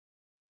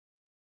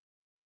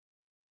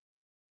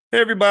Hey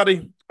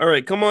everybody. All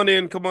right, come on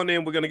in. Come on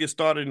in. We're gonna get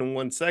started in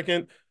 1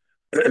 second.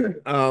 I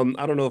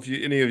don't know if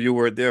any of you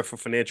were there for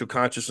financial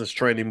consciousness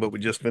training, but we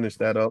just finished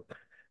that up.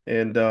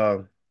 And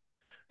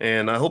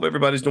and I hope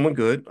everybody's doing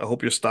good. I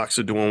hope your stocks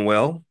are doing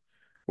well.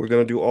 We're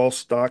gonna do all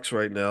stocks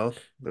right now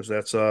because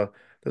there's a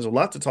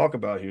lot to talk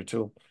about here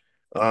too.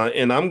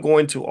 And I'm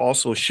going to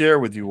also share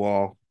with you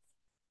all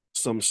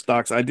some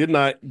stocks. I did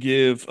not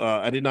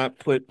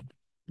put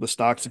the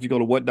stocks. If you go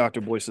to what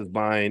Dr. Boyce is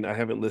buying, I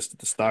haven't listed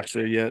the stocks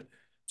there yet.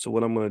 So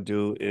what I'm going to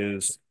do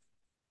is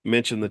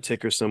mention the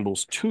ticker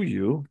symbols to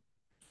you,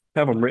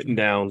 have them written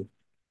down.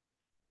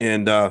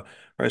 And all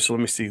right, so let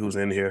me see who's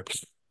in here.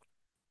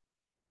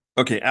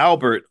 Okay,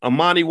 Albert,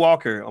 Amani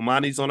Walker.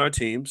 Amani's on our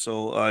team.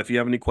 So if you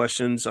have any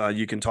questions,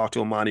 you can talk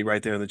to Amani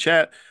right there in the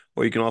chat,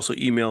 or you can also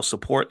email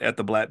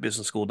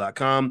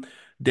support@theblackbusinessschool.com.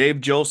 Dave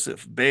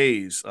Joseph,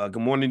 Bays. Good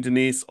morning,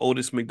 Denise.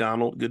 Otis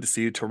McDonald. Good to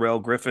see you. Terrell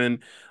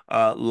Griffin.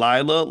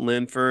 Lila,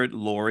 Linford,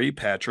 Lori,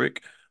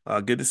 Patrick.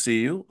 Good to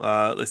see you.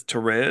 It's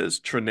Therese,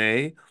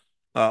 Trinae,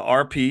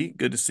 RP.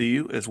 Good to see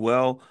you as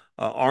well.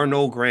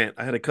 Arno Grant.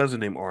 I had a cousin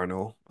named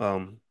Arno.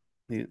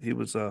 He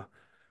was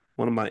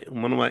one of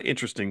my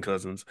interesting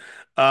cousins.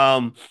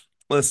 Um,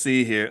 let's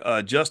see here.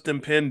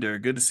 Justin Pender,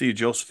 good to see you.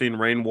 Josephine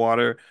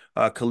Rainwater,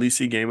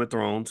 Khaleesi Game of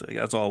Thrones,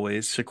 as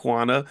always.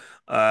 Shaquana.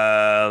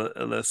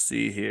 Let's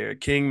see here.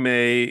 King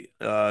May.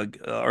 All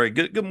right.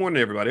 Good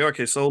morning, everybody.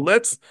 Okay, so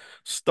let's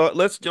start.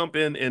 Let's jump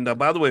in. And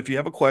by the way, if you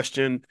have a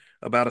question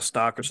about a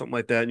stock or something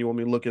like that, and you want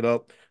me to look it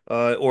up,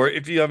 or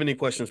if you have any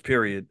questions,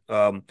 period,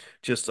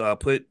 just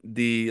put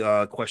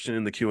the question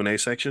in the Q&A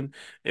section.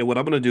 And what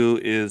I'm going to do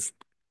is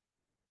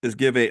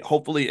give a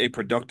hopefully a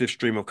productive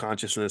stream of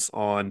consciousness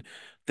on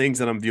things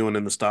that I'm viewing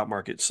in the stock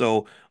market.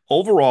 So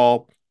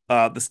overall,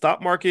 the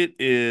stock market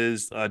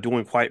is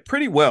doing quite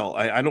pretty well.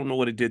 I don't know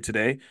what it did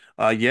today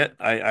yet.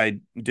 I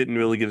didn't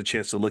really get a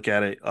chance to look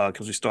at it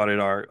because we started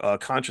our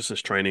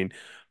consciousness training.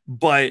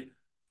 But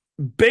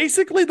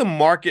basically, the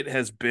market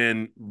has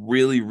been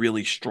really,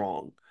 really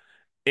strong.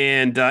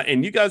 And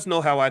you guys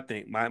know how I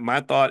think.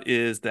 My thought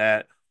is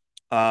that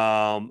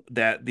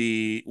that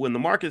the when the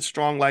market's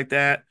strong like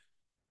that,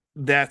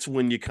 that's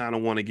when you kind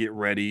of want to get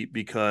ready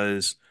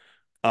because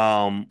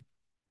um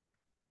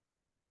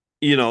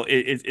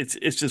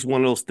it's just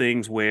one of those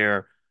things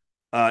where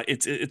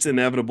it's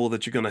inevitable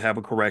that you're going to have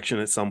a correction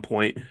at some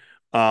point.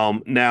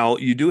 Now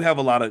you do have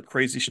a lot of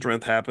crazy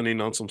strength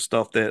happening on some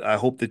stuff that I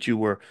hope that you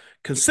were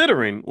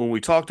considering when we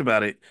talked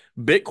about it.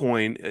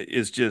 Bitcoin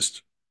is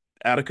just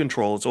out of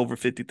control. It's over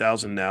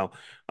 50,000 now.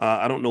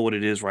 I don't know what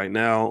it is right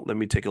now. Let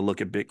me take a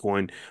look at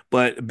Bitcoin,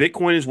 but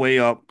Bitcoin is way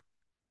up.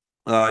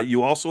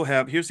 You also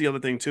have, here's the other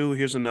thing too.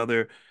 Here's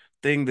another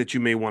thing that you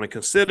may want to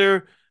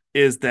consider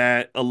is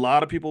that a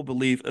lot of people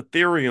believe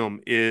Ethereum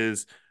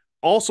is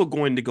also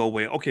going to go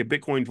away. Okay,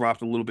 Bitcoin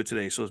dropped a little bit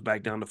today, so it's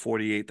back down to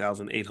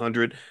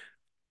 48,800.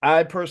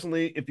 I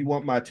personally, if you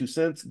want my 2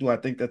 cents, do I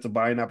think that's a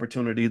buying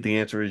opportunity? The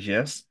answer is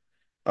yes.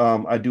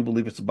 I do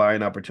believe it's a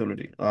buying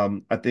opportunity.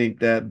 I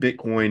think that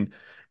Bitcoin,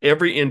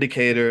 every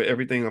indicator,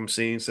 everything I'm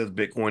seeing says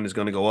Bitcoin is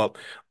going to go up.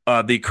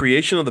 The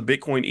creation of the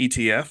Bitcoin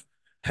ETF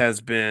has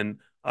been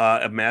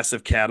a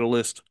massive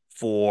catalyst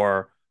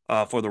for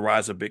the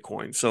rise of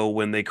Bitcoin. So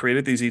when they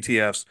created these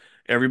ETFs,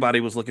 everybody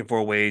was looking for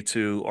a way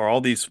to, or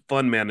all these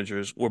fund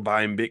managers were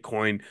buying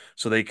Bitcoin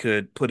so they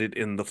could put it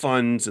in the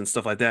funds and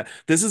stuff like that.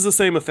 This is the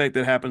same effect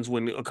that happens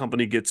when a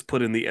company gets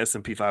put in the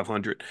S&P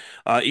 500.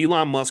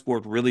 Elon Musk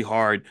worked really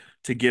hard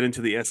to get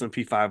into the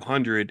S&P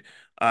 500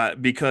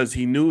 because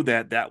he knew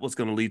that that was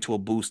going to lead to a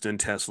boost in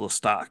Tesla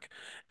stock.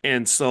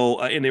 And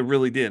so, and it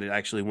really did. It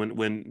actually,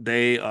 when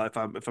they, if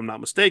I'm not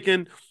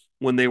mistaken,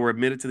 when they were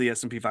admitted to the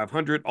S&P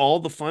 500, all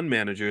the fund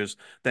managers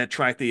that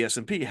tracked the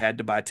S&P had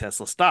to buy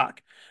Tesla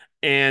stock.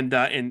 And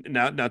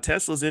now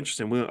Tesla's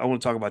interesting. I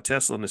want to talk about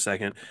Tesla in a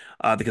second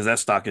because that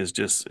stock is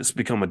just it's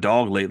become a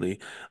dog lately.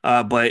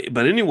 But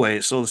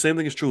anyway, so the same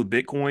thing is true with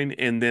Bitcoin,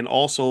 and then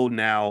also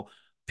now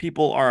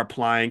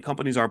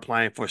companies are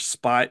applying for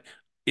spot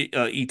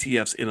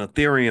ETFs in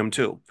Ethereum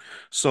too.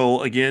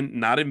 So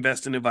again, not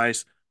investing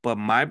advice, but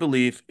my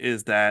belief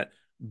is that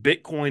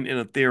Bitcoin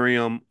and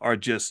Ethereum are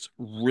just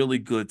really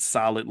good,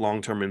 solid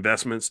long-term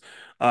investments.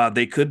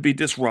 They could be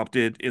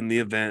disrupted in the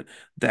event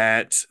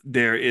that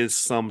there is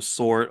some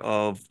sort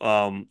of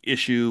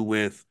issue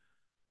with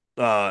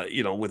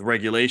with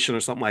regulation or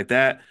something like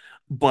that.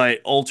 But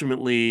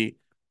ultimately,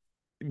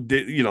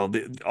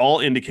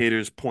 all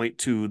indicators point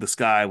to the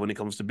sky when it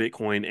comes to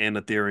Bitcoin and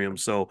Ethereum.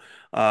 So,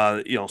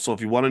 so if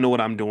you want to know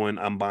what I'm doing,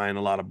 I'm buying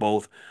a lot of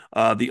both.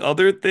 The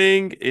other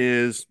thing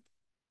is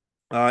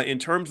in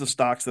terms of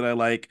stocks that I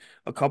like,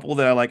 a couple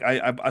that I like,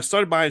 I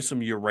started buying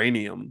some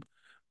uranium.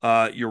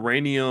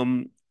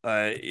 Uranium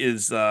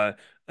is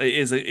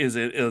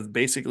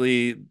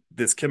basically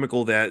this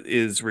chemical that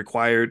is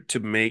required to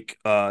make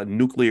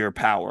nuclear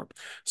power.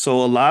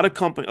 So a lot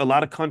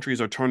of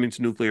countries are turning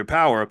to nuclear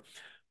power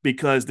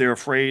because they're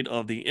afraid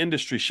of the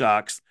industry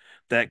shocks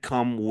that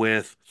come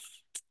with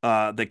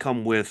they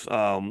come with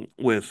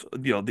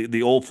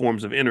the old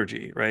forms of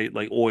energy, right?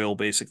 Like oil,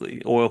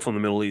 basically, oil from the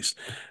Middle East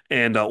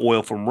and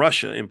oil from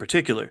Russia in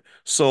particular.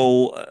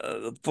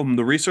 So from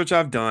the research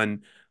I've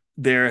done,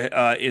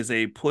 there is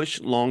a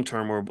push long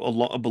term or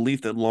a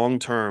belief that long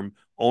term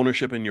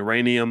ownership in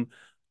uranium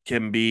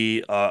can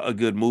be a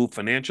good move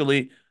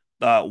financially.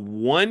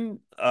 One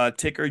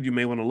ticker you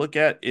may want to look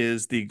at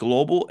is the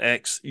Global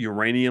X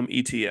Uranium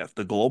ETF.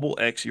 The Global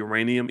X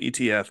Uranium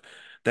ETF,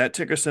 that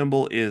ticker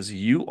symbol is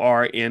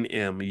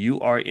URNM.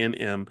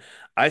 URNM.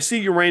 I see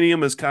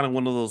uranium as kind of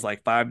one of those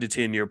like 5 to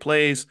 10 year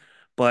plays,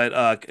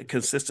 but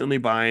consistently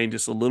buying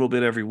just a little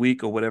bit every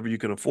week or whatever you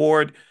can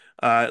afford,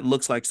 it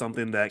looks like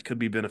something that could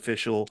be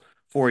beneficial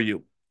for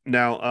you.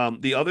 Now,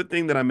 the other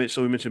thing that I mentioned,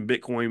 so we mentioned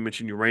Bitcoin, we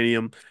mentioned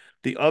uranium.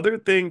 The other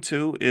thing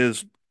too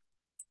is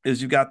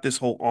you got this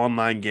whole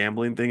online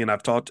gambling thing, and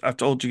I've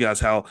told you guys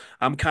how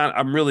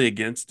I'm really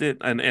against it,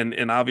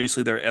 and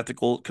obviously there are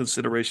ethical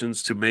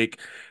considerations to make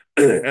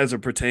as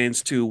it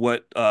pertains to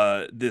what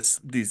this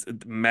these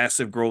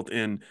massive growth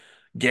in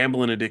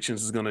gambling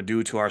addictions is going to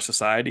do to our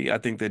society. I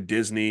think that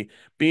Disney,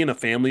 being a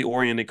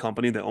family-oriented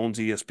company that owns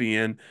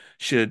ESPN,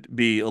 should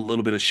be a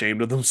little bit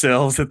ashamed of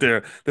themselves that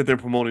they're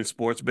promoting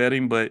sports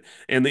betting. But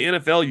and the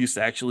NFL used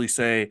to actually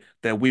say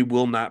that we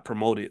will not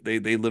promote it. They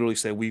literally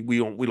say we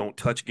don't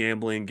touch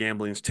gambling.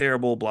 Gambling's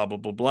terrible, blah blah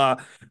blah blah,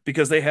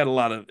 because they had a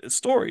lot of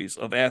stories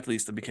of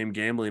athletes that became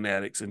gambling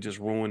addicts and just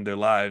ruined their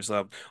lives.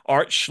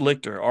 Art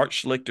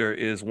Schlichter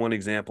is one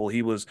example.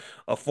 He was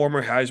a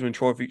former Heisman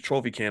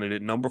Trophy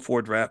candidate, number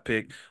 4 draft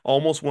pick,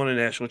 almost won a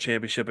national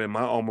championship in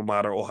my alma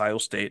mater, Ohio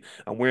State.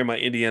 I'm wearing my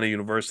Indiana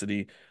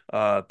University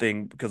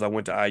thing because I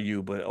went to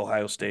IU, but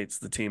Ohio State's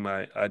the team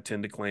I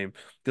tend to claim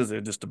because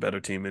they're just a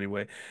better team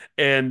anyway.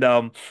 And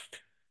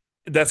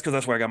that's because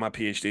that's where I got my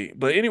PhD.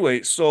 But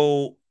anyway,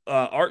 so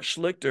Art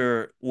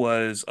Schlichter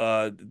was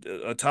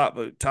a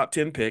top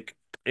 10 pick,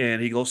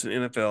 and he goes to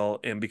the NFL.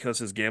 And because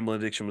his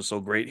gambling addiction was so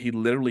great, he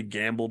literally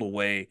gambled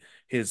away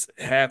his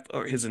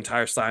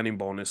entire signing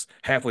bonus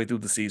halfway through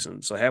the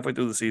season. So halfway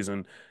through the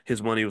season,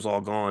 his money was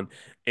all gone,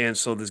 and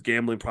so this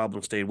gambling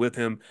problem stayed with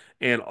him.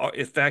 And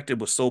in fact, it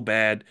was so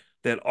bad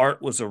that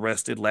Art was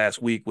arrested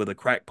last week with a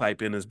crack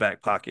pipe in his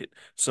back pocket.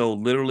 So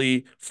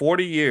literally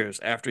 40 years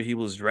after he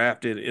was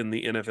drafted in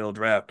the NFL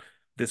draft,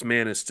 this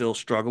man is still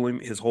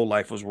struggling. His whole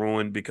life was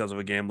ruined because of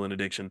a gambling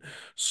addiction.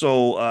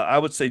 So I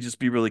would say just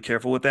be really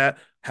careful with that.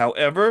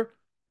 However,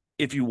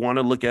 if you want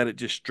to look at it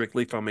just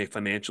strictly from a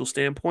financial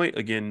standpoint,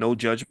 again, no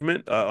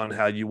judgment on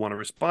how you want to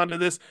respond to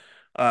this.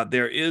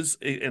 There is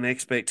an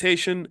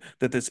expectation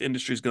that this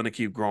industry is going to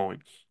keep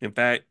growing. In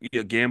fact,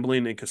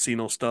 gambling and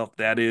casino stuff,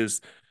 that is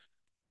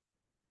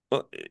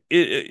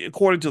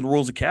according to the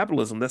rules of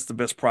capitalism, that's the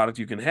best product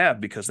you can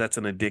have because that's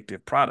an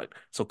addictive product.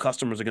 So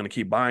customers are going to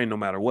keep buying no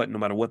matter what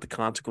the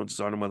consequences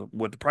are, no matter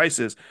what the price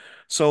is.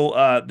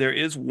 So there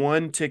is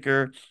one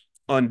ticker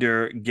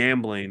under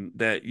gambling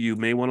that you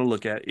may want to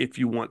look at if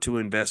you want to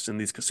invest in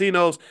these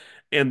casinos,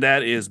 and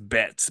that is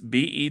BETZ,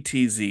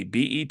 BETZ,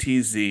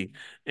 BETZ.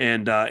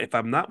 And if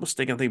I'm not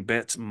mistaken, I think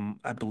BETZ,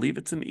 I believe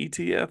it's an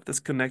ETF that's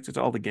connected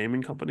to all the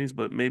gaming companies,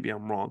 but maybe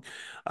I'm wrong.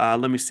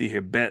 Let me see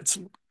here.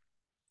 BETZ.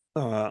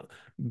 Uh,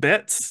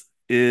 Bets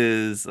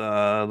is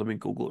let me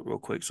Google it real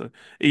quick. So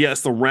yeah,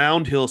 it's the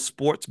Round Hill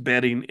Sports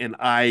Betting and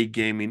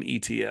iGaming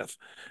ETF.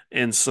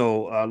 And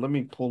so let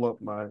me pull up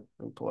my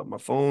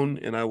phone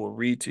and I will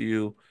read to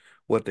you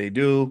what they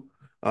do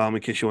in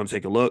case you want to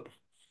take a look.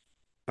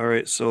 All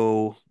right,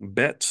 so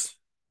Bets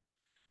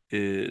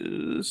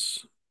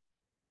is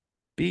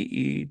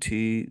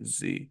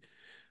BETZ.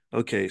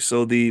 Okay,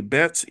 so the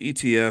BETS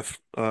ETF,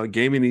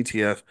 gaming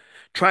ETF,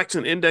 tracks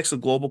an index of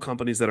global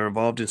companies that are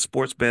involved in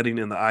sports betting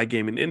in the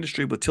iGaming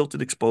industry with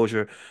tilted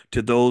exposure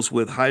to those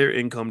with higher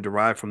income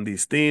derived from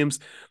these themes.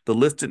 The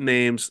listed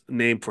name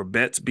for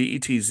BETS,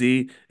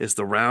 BETZ, is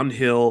the Round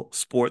Hill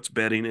Sports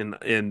Betting and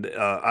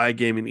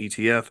iGaming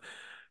ETF.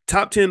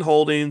 Top 10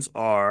 holdings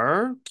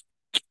are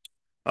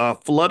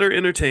Flutter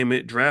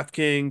Entertainment,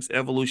 DraftKings,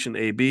 Evolution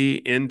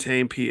AB,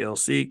 Entain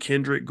PLC,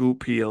 Kendrick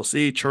Group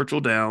PLC,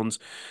 Churchill Downs,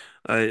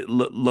 Le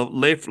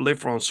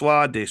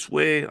François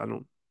Desouais. I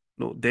don't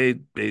know. Des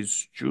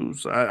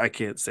I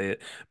can't say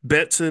it.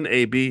 Betson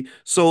AB.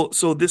 So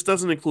this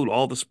doesn't include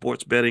all the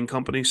sports betting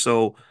companies.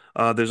 So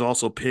there's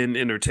also Penn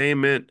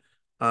Entertainment.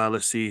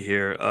 Let's see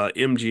here.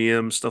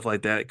 MGM, stuff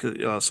like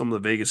that. Some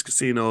of the Vegas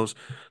casinos.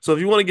 So if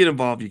you want to get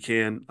involved, you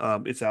can.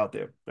 It's out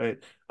there, right?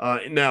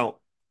 Now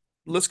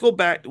let's go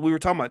back. We were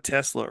talking about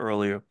Tesla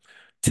earlier.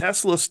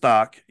 Tesla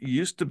stock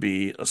used to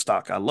be a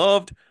stock I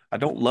loved. I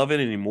don't love it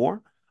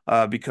anymore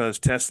because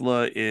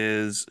Tesla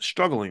is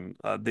struggling.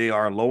 They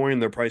are lowering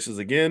their prices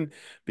again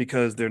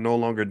because they're no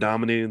longer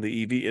dominating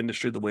the EV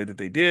industry the way that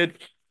they did.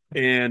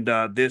 And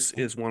this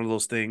is one of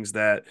those things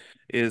that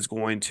is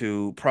going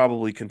to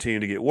probably continue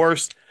to get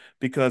worse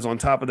because on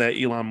top of that,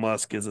 Elon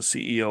Musk is a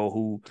CEO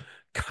who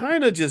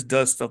kind of just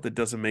does stuff that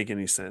doesn't make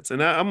any sense.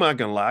 And I'm not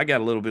gonna lie, I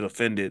got a little bit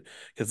offended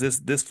because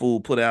this fool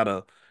put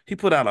out he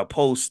put out a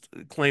post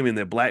claiming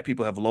that black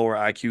people have lower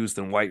IQs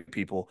than white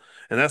people,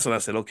 and that's when I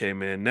said, okay,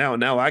 man,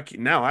 now I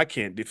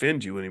can't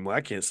defend you anymore.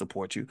 I can't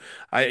support you.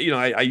 I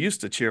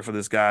used to cheer for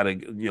this guy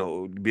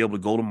to be able to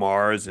go to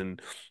Mars and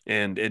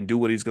do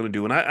what he's going to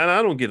do, and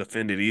I don't get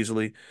offended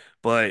easily.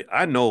 But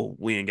I know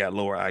we ain't got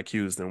lower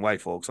IQs than white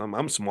folks.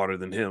 I'm smarter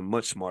than him,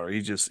 much smarter.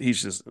 He's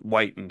just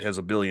white and has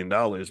 $1 billion,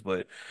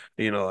 but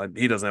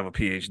he doesn't have a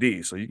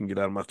PhD, so you can get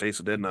out of my face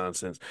with that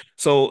nonsense.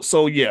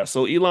 So yeah,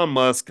 so Elon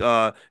Musk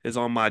is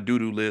on my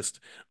doo-doo list.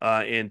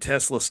 And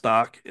Tesla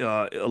stock,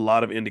 a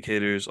lot of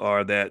indicators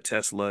are that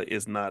Tesla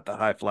is not the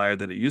high flyer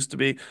that it used to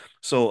be.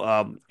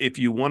 So if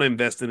you want to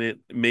invest in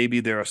it,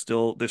 maybe there's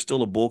still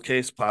a bull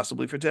case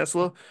possibly for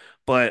Tesla,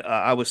 but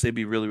I would say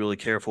be really, really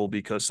careful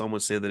because some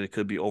would say that it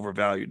could be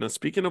overvalued. Now,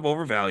 speaking of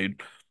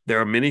overvalued, there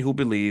are many who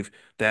believe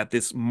that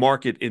this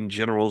market in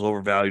general is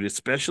overvalued,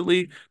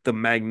 especially the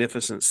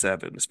Magnificent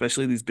Seven,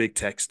 especially these big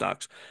tech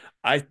stocks.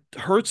 I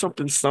heard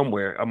something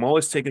somewhere. I'm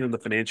always taking in the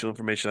financial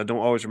information. I don't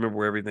always remember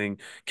where everything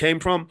came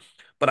from,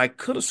 but I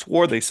could have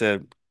swore they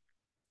said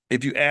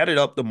if you added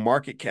up the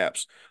market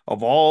caps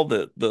of all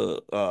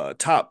the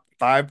top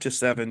 5 to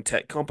 7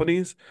 tech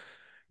companies,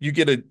 you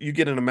get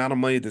an amount of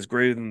money that's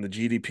greater than the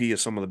GDP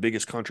of some of the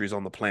biggest countries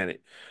on the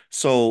planet.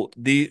 So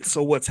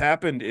what's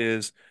happened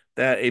is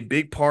that a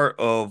big part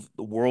of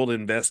the world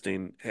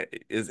investing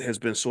has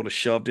been sort of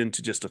shoved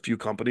into just a few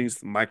companies,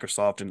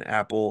 Microsoft and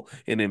Apple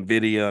and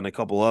Nvidia and a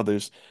couple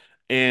others.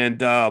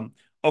 And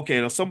okay,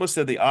 now someone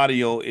said the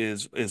audio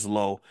is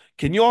low.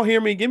 Can you all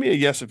hear me? Give me a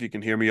yes if you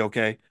can hear me,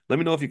 okay? Let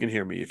me know if you can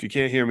hear me. If you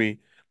can't hear me,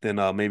 then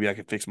maybe I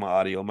can fix my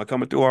audio. Am I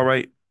coming through all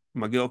right?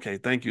 Am I good? Okay,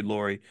 thank you,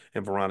 Lori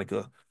and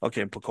Veronica.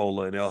 Okay, and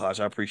Pacola and El Haj.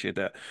 I appreciate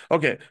that.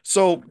 Okay,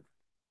 so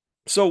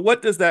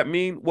what does that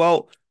mean?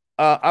 Well,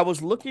 I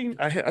was looking.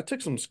 I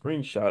took some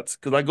screenshots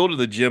because I go to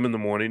the gym in the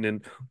morning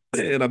and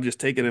I'm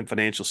just taking in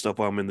financial stuff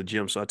while I'm in the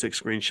gym. So I take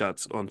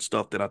screenshots on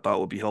stuff that I thought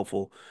would be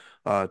helpful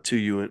to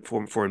you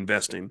and for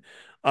investing.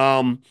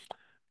 Um,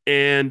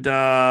 and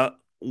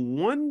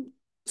one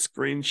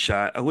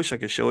screenshot, I wish I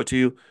could show it to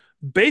you.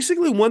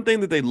 Basically, one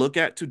thing that they look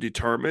at to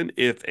determine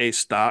if a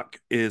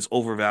stock is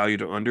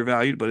overvalued or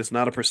undervalued, but it's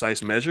not a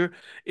precise measure,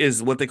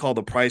 is what they call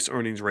the price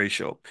earnings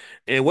ratio.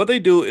 And what they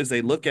do is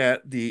they look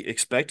at the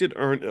expected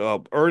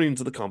earnings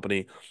of the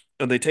company,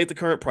 and they take the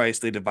current price,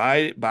 they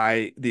divide it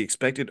by the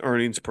expected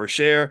earnings per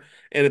share.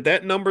 And if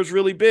that number is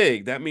really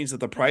big, that means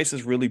that the price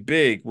is really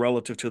big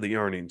relative to the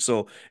earnings.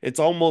 So it's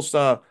almost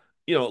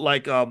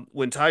like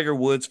when Tiger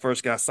Woods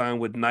first got signed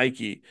with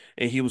Nike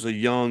and he was a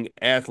young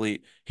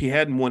athlete, he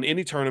hadn't won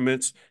any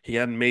tournaments, he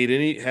hadn't made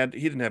any had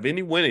he didn't have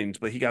any winnings,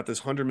 but he got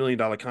this $100 million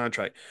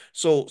contract.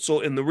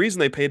 And the reason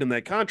they paid him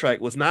that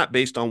contract was not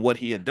based on what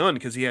he had done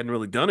because he hadn't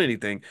really done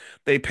anything.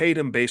 They paid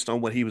him based on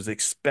what he was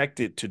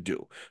expected to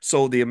do.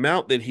 So the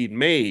amount that he'd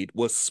made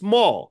was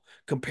small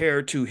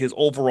compared to his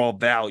overall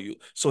value.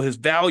 So his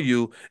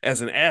value as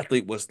an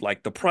athlete was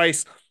like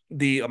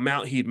the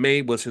amount he'd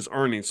made was his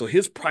earnings. So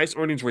his price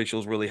earnings ratio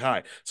is really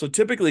high. So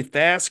typically,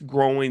 fast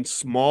growing,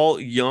 small,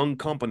 young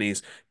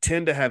companies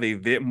tend to have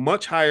a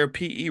much higher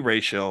PE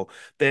ratio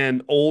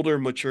than older,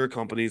 mature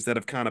companies that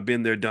have kind of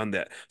been there, done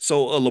that.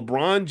 So a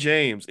LeBron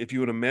James, if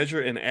you were to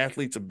measure an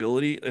athlete's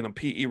ability in a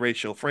PE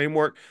ratio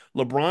framework,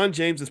 LeBron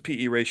James's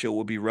PE ratio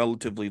will be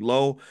relatively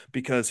low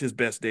because his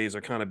best days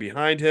are kind of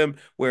behind him.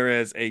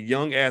 Whereas a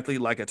young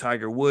athlete like a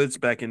Tiger Woods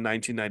back in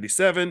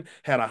 1997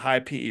 had a high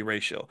PE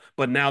ratio.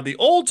 But now the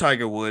old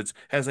Tiger Woods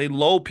has a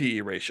low PE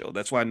ratio.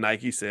 That's why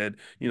Nike said,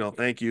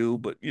 thank you,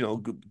 but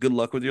good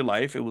luck with your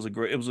life. It was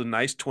a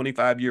nice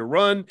 25-year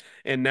run,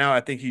 and now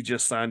I think he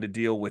just signed a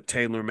deal with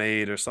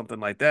TaylorMade or something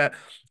like that.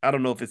 I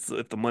don't know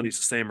if the money's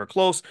the same or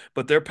close,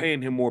 but they're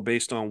paying him more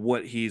based on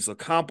what he's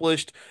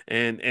accomplished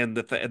and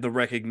the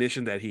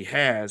recognition that he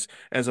has,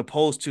 as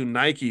opposed to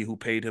Nike, who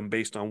paid him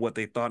based on what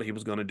they thought he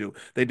was going to do.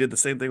 They did the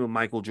same thing with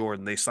Michael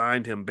Jordan. They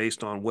signed him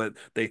based on what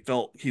they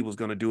felt he was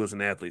going to do as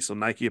an athlete. So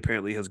Nike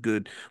apparently has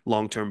good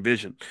long-term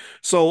vision.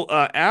 So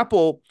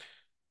Apple,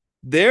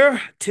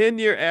 their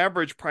 10-year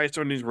average price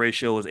earnings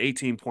ratio is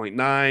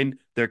 18.9.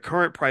 Their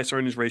current price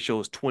earnings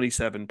ratio is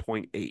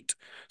 27.8.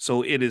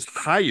 So it is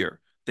higher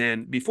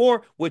than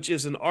before, which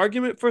is an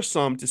argument for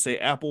some to say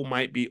Apple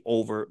might be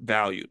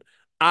overvalued.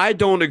 I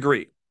don't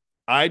agree.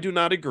 I do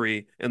not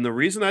agree. And the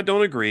reason I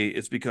don't agree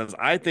is because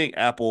I think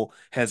Apple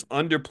has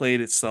underplayed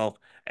itself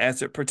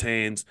as it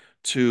pertains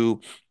to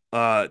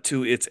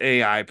its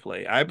AI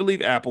play. I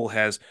believe Apple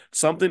has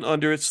something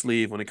under its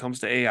sleeve when it comes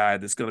to AI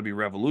that's going to be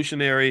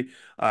revolutionary.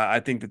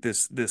 I think that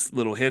this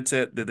little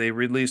headset that they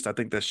released, I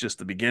think that's just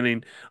the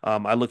beginning.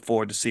 I look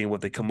forward to seeing what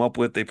they come up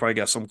with. They probably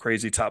got some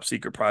crazy top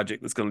secret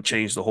project that's going to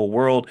change the whole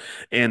world,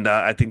 and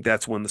I think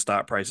that's when the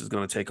stock price is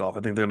going to take off.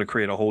 I think they're going to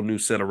create a whole new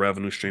set of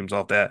revenue streams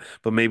off that,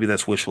 but maybe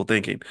that's wishful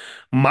thinking.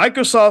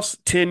 Microsoft's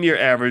 10-year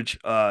average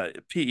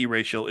PE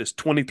ratio is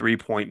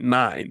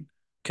 23.9.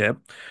 Okay.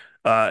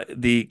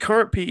 The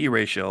current PE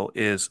ratio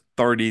is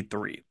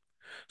 33.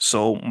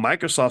 So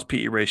Microsoft's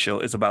PE ratio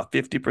is about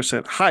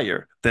 50%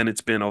 higher than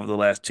it's been over the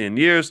last 10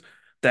 years.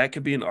 that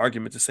could be an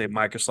argument to say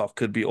Microsoft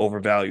could be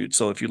overvalued.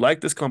 So if you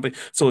like this company,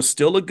 so it's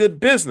still a good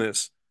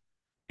business,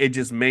 it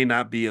just may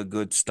not be a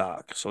good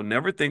stock. So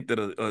never think that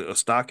a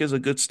stock is a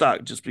good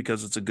stock just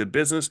because it's a good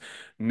business.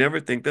 Never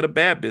think that a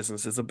bad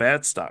business is a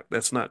bad stock.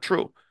 That's not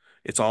true.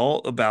 It's all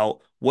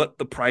about what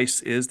the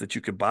price is that you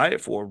could buy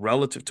it for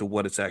relative to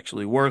what it's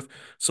actually worth.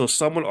 So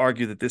some would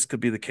argue that this could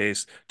be the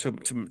case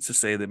to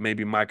say that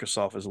maybe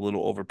Microsoft is a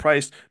little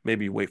overpriced.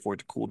 Maybe you wait for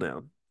it to cool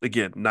down.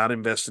 Again, not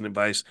investing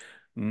advice.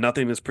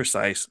 Nothing is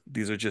precise.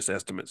 These are just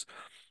estimates.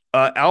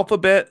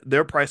 Alphabet,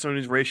 their price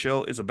earnings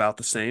ratio is about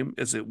the same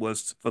as it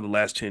was for the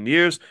last 10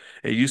 years.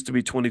 It used to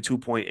be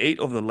 22.8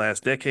 over the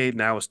last decade.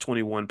 Now it's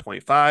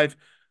 21.5.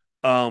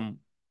 Um,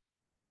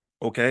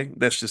 okay,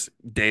 that's just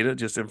data,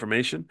 just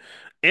information.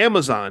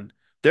 Amazon,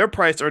 their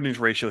price earnings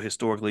ratio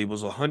historically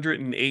was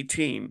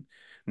 118.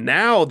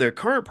 Now their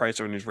current price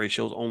earnings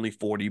ratio is only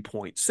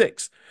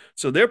 40.6.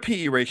 So their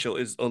PE ratio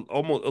is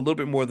almost a little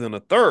bit more than a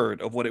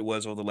third of what it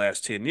was over the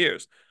last 10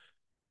 years.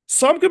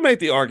 Some could make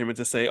the argument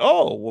to say,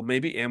 oh, well,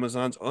 maybe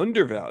Amazon's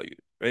undervalued,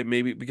 right?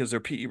 Maybe because their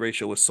PE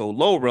ratio is so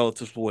low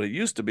relative to what it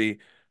used to be.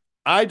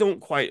 I don't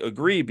quite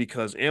agree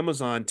because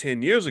Amazon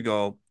 10 years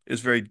ago is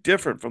very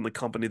different from the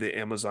company that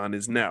Amazon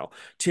is now.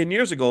 10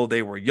 years ago,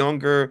 they were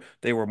younger,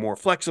 they were more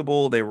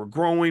flexible, they were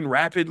growing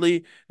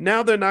rapidly.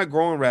 Now they're not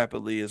growing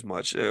rapidly as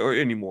much or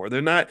anymore.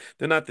 They're not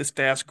this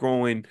fast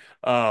growing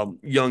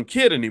young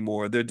kid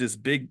anymore. They're this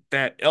big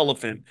fat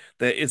elephant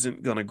that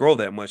isn't going to grow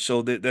that much.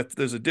 So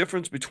there's a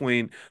difference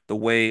between the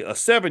way a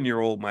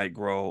 7-year-old might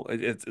grow.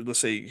 Let's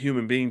say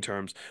human being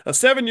terms. A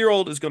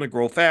 7-year-old is going to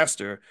grow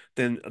faster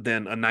than a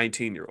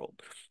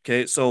 19-year-old.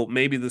 Okay, so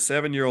maybe the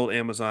 7-year-old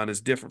Amazon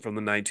is different from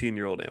the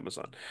 19-year-old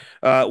Amazon.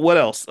 What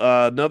else?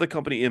 Another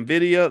company,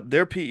 Nvidia,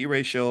 their PE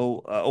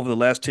ratio over the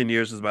last 10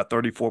 years is about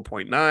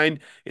 34.9.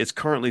 It's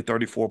currently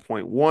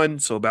 34.1,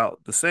 so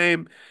about the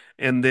same.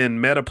 And then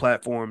Meta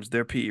Platforms,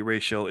 their PE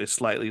ratio is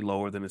slightly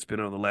lower than it's been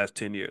over the last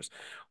 10 years.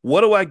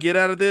 What do I get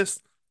out of this?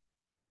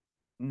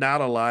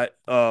 Not a lot.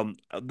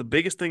 The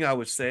biggest thing I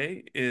would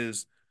say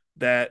is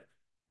that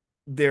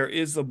there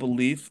is a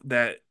belief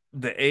that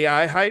the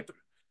AI hype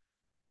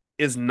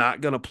is not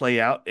going to play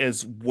out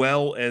as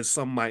well as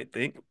some might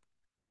think.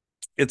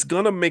 It's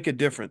going to make a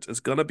difference.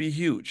 It's going to be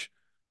huge.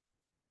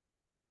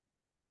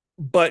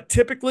 But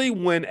typically,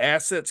 when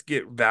assets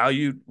get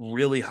valued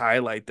really high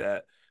like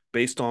that,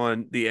 based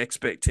on the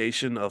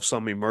expectation of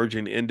some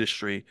emerging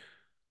industry,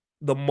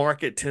 the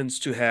market tends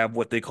to have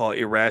what they call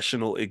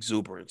irrational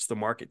exuberance. The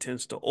market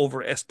tends to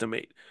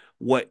overestimate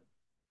what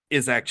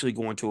is actually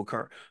going to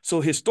occur.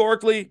 So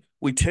historically,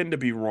 we tend to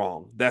be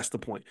wrong. That's the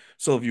point.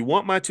 So if you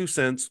want my 2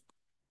 cents,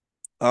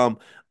 Um,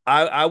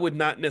 I would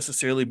not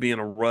necessarily be in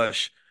a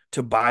rush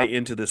to buy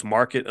into this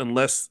market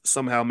unless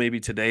somehow maybe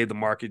today the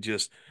market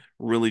just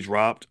really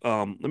dropped.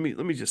 Let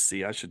me just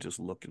see. I should just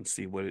look and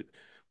see what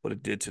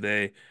it did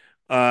today.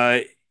 Uh,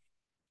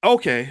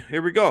 okay,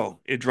 here we go.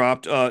 It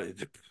dropped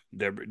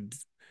there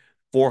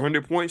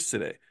 400 points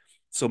today.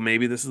 So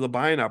maybe this is a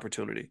buying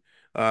opportunity.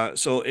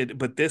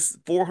 But this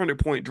 400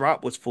 point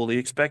drop was fully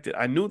expected.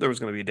 I knew there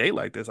was going to be a day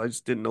like this. I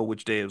just didn't know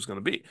which day it was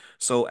going to be.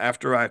 So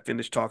after I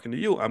finish talking to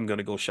you, I'm going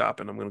to go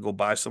shopping. I'm going to go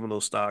buy some of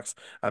those stocks.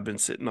 I've been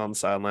sitting on the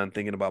sideline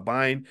thinking about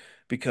buying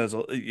because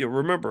you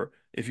remember,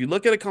 if you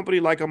look at a company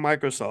like a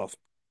Microsoft,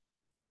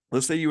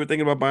 let's say you were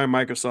thinking about buying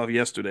Microsoft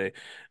yesterday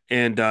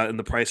and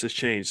the price has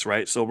changed,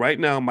 right? So right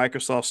now,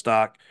 Microsoft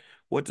stock,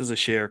 what does a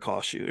share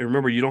cost you? And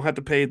remember, you don't have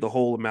to pay the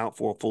whole amount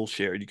for a full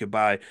share. You could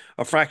buy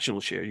a fractional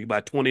share. You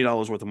buy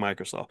 $20 worth of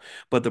Microsoft,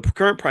 but the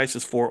current price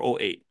is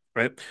 408,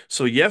 right?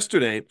 So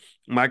yesterday,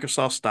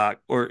 Microsoft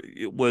stock or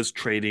it was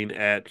trading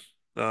at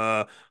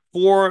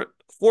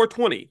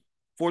 420,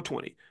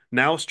 420.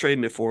 Now it's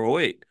trading at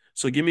 408.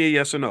 So give me a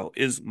yes or no.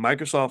 Is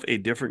Microsoft a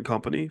different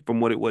company from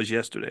what it was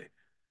yesterday?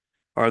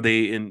 Are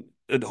they in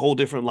a whole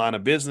different line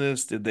of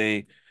business? Did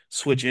they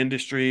switch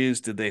industries?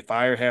 Did they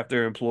fire half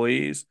their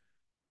employees?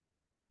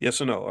 Yes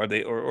or no?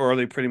 Or are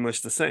they pretty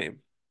much the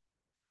same?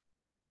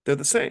 They're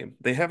the same.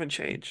 They haven't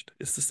changed.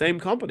 It's the same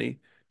company,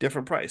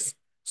 different price.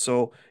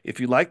 So if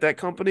you like that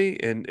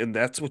company and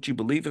that's what you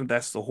believe in,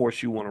 that's the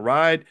horse you want to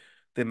ride,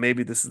 then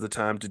maybe this is the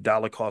time to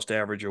dollar cost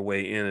average your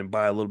way in and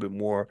buy a little bit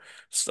more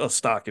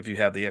stock if you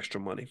have the extra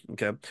money.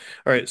 Okay. All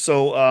right.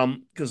 So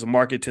because the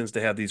market tends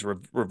to have these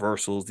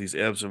reversals, these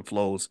ebbs and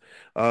flows.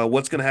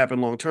 What's going to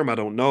happen long term? I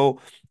don't know.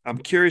 I'm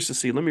curious to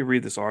see. Let me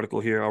read this article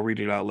here. I'll read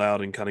it out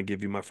loud and kind of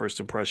give you my first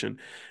impression.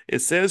 It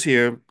says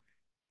here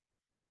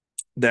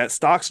that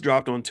stocks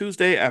dropped on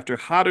Tuesday after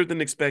hotter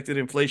than expected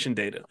inflation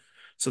data.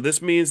 So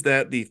this means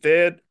that the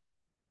Fed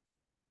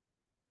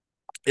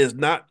is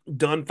not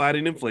done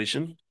fighting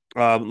inflation.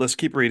 Let's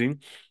keep reading.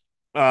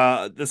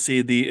 Let's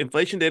see. The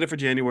inflation data for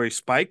January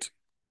spiked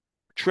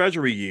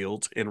Treasury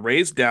yields and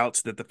raised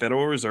doubts that the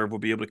Federal Reserve will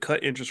be able to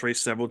cut interest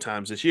rates several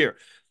times this year.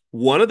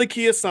 One of the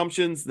key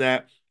assumptions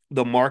that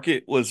the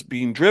market was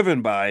being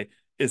driven by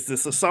is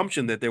this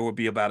assumption that there would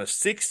be about a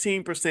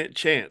 16%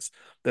 chance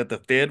that the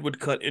Fed would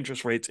cut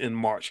interest rates in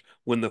March.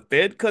 When the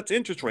Fed cuts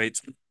interest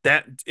rates,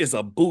 that is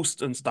a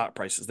boost in stock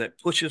prices that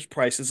pushes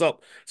prices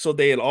up. So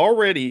they had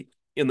already,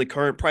 in the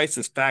current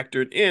prices,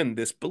 factored in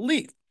this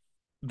belief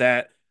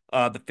that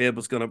the Fed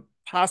was going to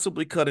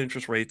possibly cut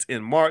interest rates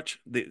in March.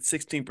 The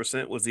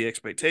 16% was the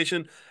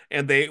expectation,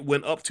 and they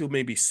went up to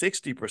maybe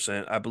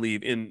 60%, I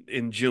believe,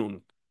 in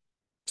June.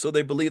 So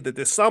they believe that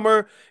this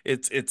summer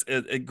it's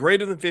a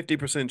greater than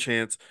 50%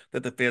 chance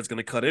that the Fed's going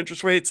to cut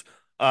interest rates.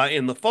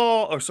 In the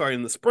fall, or sorry,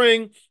 in the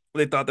spring,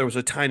 they thought there was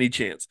a tiny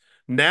chance.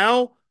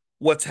 Now,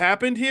 what's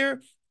happened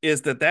here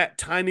is that that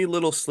tiny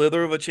little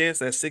slither of a chance,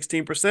 that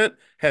 16%,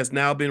 has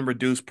now been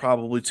reduced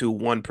probably to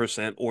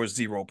 1% or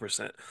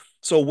 0%.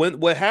 So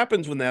what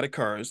happens when that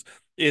occurs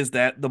is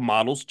that the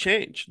models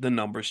change, the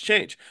numbers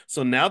change.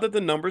 So now that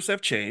the numbers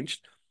have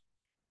changed,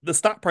 the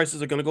stock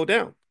prices are going to go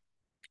down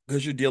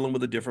because you're dealing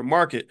with a different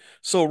market.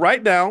 So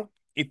right now,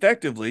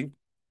 effectively,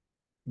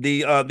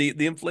 the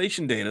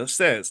inflation data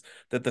says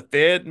that the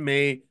Fed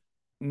may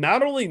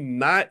not only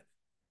not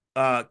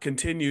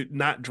continue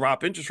not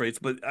drop interest rates,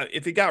 but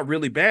if it got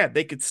really bad,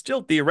 they could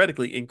still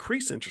theoretically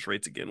increase interest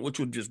rates again, which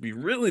would just be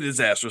really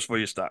disastrous for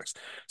your stocks.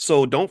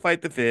 So don't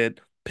fight the Fed.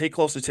 Pay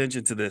close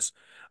attention to this.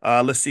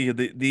 Let's see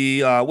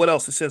the what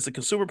else? It says the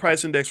consumer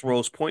price index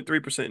rose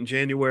 0.3% in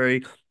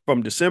January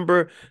from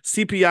December.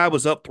 CPI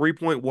was up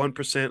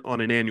 3.1%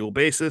 on an annual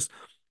basis.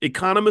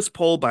 Economists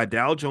polled by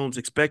Dow Jones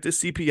expected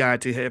CPI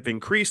to have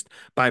increased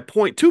by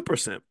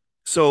 0.2%.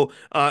 So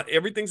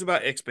everything's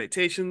about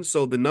expectations.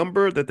 So the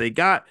number that they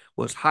got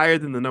was higher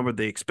than the number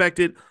they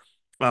expected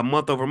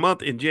month over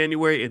month in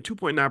January and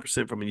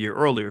 2.9% from a year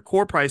earlier.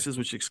 Core prices,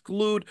 which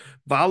exclude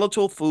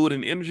volatile food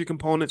and energy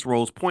components,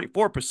 rose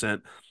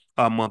 0.4%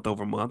 month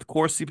over month.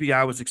 Core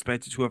CPI was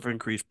expected to have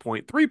increased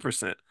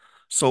 0.3%.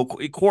 So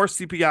core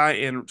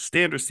CPI and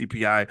standard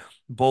CPI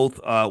both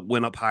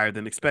went up higher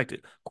than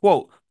expected.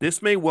 Quote,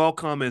 this may well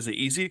come as an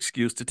easy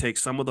excuse to take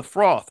some of the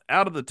froth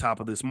out of the top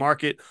of this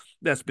market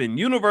that's been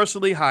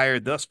universally higher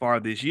thus far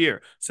this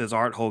year, says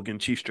Art Hogan,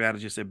 chief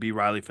strategist at B.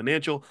 Riley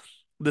Financial.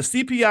 The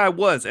CPI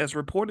was, as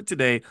reported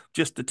today,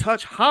 just a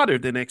touch hotter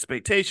than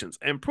expectations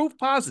and proof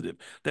positive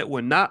that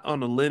we're not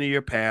on a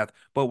linear path,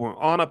 but we're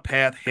on a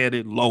path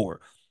headed lower.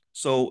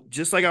 So,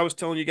 just like I was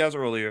telling you guys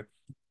earlier,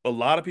 a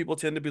lot of people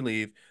tend to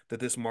believe that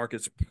this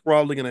market's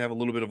probably going to have a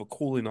little bit of a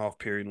cooling off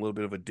period, a little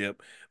bit of a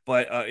dip.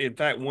 But in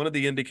fact, one of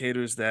the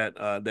indicators that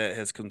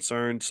has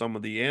concerned some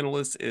of the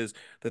analysts is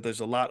that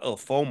there's a lot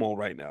of FOMO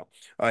right now.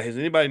 Has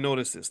anybody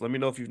noticed this? Let me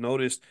know if you've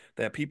noticed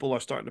that people are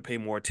starting to pay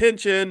more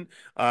attention.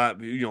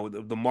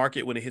 The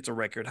market when it hits a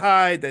record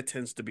high, that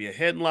tends to be a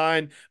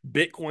headline.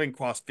 Bitcoin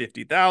crossed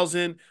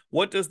 50,000.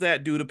 What does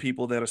that do to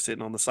people that are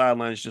sitting on the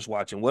sidelines just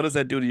watching? What does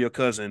that do to your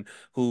cousin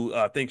who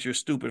thinks you're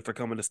stupid for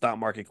coming to stock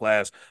market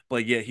class,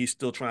 but yet he's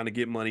still trying to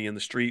get money in the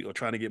street or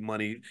trying to get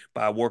money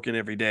by working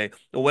every day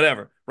or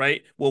whatever,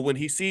 right? Well, when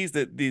he sees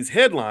that these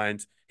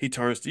headlines, he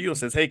turns to you and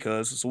says, "Hey,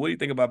 cuz, so what do you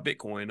think about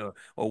Bitcoin,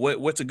 or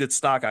what's a good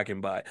stock I can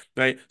buy?"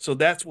 Right? So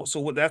that's what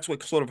sort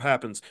of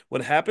happens.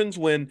 What happens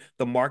when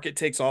the market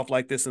takes off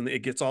like this and it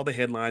gets all the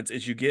headlines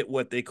is you get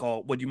what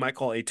you might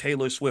call a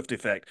Taylor Swift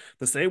effect.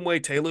 The same way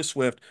Taylor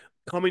Swift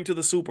coming to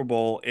the Super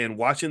Bowl and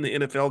watching the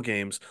NFL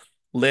games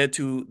led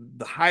to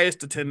the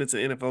highest attendance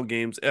in NFL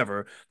games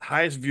ever,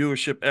 highest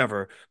viewership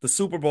ever. The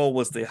Super Bowl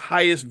was the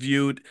highest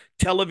viewed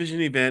television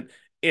event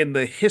in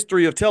the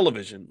history of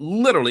television.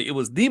 Literally, it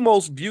was the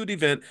most viewed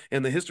event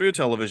in the history of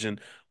television.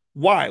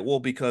 Why?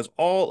 Well, because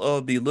all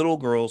of the little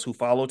girls who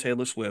follow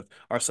Taylor Swift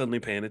are suddenly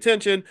paying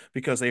attention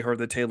because they heard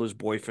that Taylor's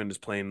boyfriend is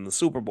playing in the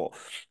Super Bowl.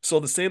 So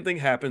the same thing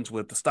happens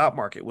with the stock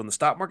market. When the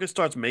stock market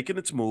starts making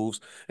its moves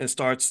and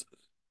starts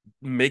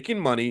making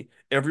money,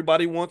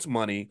 everybody wants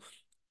money,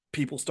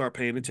 people start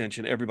paying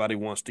attention. Everybody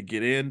wants to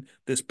get in.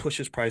 This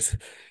pushes price.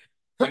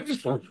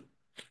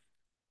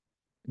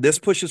 This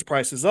pushes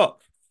prices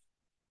up.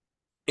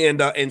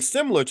 And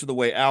similar to the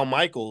way Al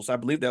Michaels, I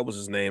believe that was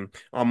his name,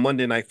 on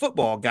Monday Night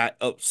Football got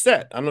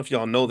upset. I don't know if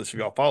y'all know this, if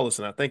y'all follow this,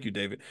 and I thank you,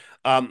 David.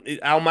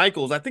 Al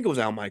Michaels, I think it was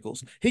Al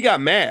Michaels, he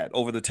got mad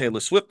over the Taylor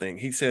Swift thing.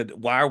 He said,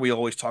 "Why are we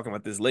always talking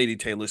about this lady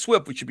Taylor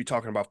Swift? We should be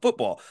talking about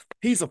football."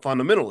 He's a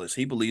fundamentalist.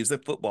 He believes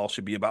that football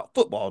should be about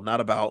football,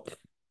 not about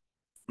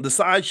the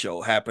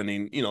sideshow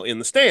happening, in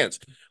the stands.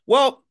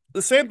 Well,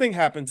 the same thing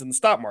happens in the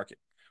stock market.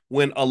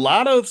 When a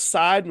lot of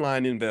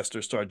sideline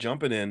investors start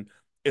jumping in,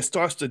 it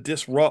starts to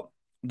disrupt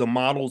the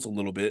models a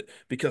little bit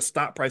because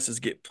stock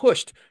prices get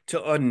pushed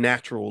to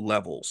unnatural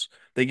levels.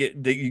 You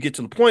get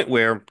to the point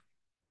where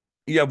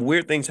you have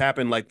weird things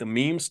happen, like the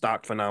meme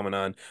stock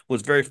phenomenon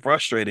was very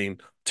frustrating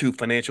to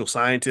financial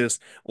scientists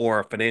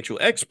or financial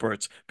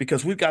experts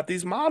because we've got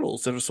these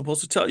models that are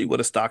supposed to tell you what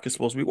a stock is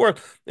supposed to be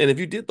worth. And if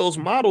you did those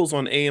models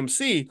on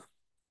AMC,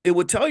 it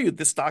would tell you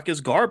this stock is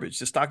garbage.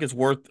 The stock is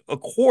worth a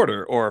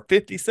quarter or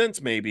 50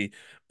 cents maybe.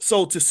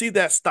 So to see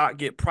that stock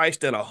get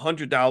priced at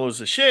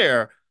 $100 a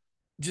share,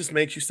 just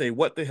makes you say,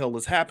 what the hell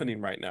is happening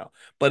right now?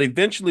 But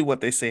eventually,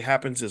 what they say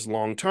happens is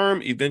long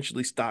term.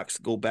 Eventually, stocks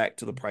go back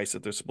to the price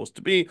that they're supposed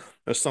to be,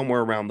 or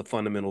somewhere around the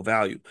fundamental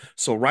value.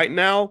 So, right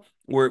now,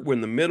 we're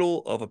in the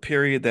middle of a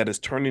period that is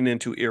turning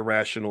into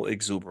irrational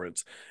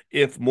exuberance.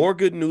 If more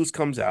good news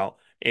comes out,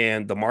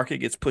 and the market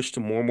gets pushed to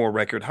more and more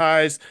record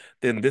highs,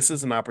 then this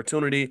is an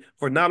opportunity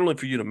for not only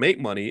for you to make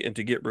money and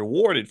to get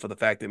rewarded for the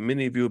fact that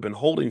many of you have been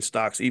holding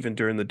stocks even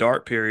during the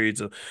dark periods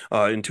of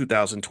in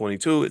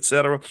 2022, et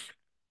cetera.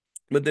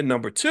 But then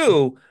number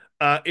two,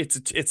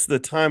 it's the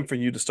time for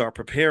you to start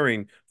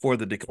preparing for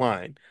the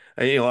decline.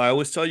 I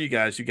always tell you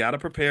guys, you got to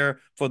prepare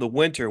for the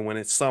winter when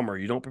it's summer.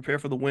 You don't prepare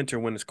for the winter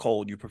when it's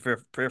cold. You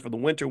prepare for the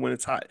winter when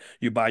it's hot.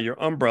 You buy your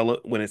umbrella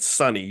when it's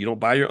sunny. You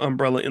don't buy your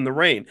umbrella in the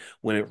rain.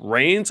 When it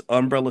rains,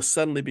 umbrellas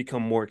suddenly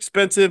become more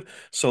expensive.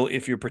 So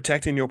if you're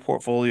protecting your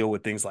portfolio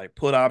with things like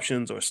put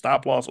options or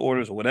stop loss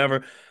orders or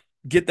whatever,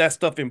 get that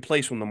stuff in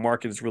place when the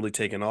market is really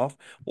taking off.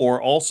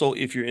 Or also,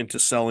 if you're into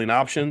selling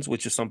options,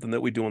 which is something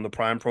that we do in the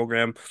Prime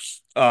program,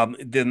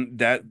 then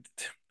that,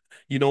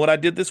 you know what I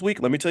did this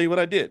week? Let me tell you what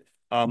I did.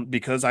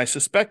 Because I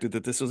suspected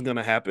that this was going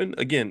to happen.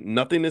 Again,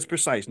 nothing is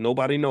precise.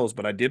 Nobody knows,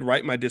 but I did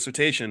write my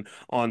dissertation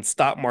on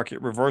stock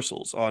market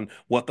reversals, on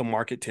what the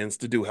market tends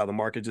to do, how the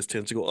market just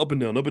tends to go up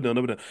and down, up and down,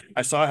 up and down.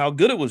 I saw how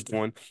good it was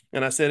doing,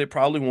 and I said it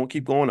probably won't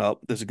keep going up.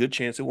 There's a good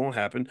chance it won't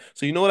happen.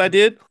 So you know what I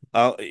did?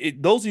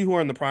 Those of you who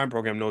are in the Prime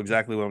program know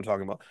exactly what I'm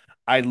talking about.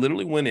 I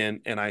literally went in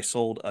and I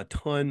sold a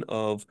ton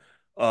of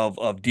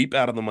deep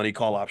out of the money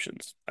call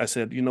options. I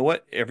said, you know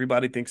what?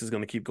 Everybody thinks it's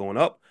going to keep going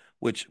up,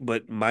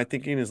 but my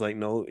thinking is like,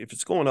 no, if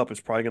it's going up, it's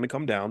probably going to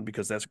come down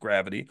because that's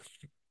gravity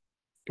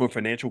or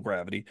financial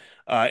gravity.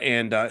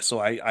 So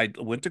I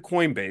went to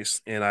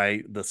Coinbase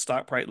and the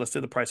stock price, let's say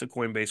the price of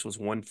Coinbase was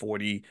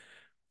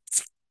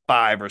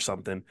 145 or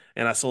something,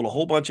 and I sold a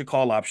whole bunch of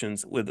call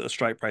options with a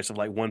strike price of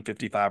like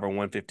 155 or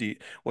 150.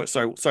 What?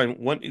 Sorry,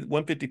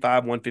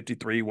 155,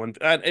 153, one.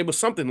 It was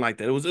something like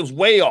that. It was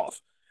way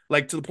off,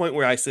 like to the point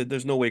where I said,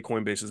 "There's no way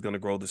Coinbase is going to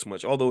grow this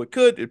much." Although it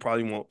could, it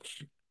probably won't.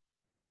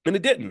 And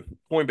it didn't.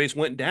 Coinbase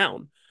went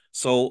down.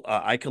 So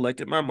I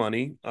collected my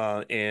money,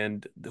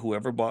 and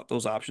whoever bought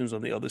those options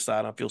on the other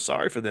side, I feel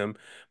sorry for them.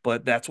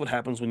 But that's what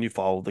happens when you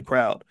follow the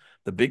crowd.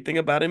 The big thing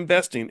about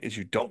investing is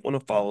you don't want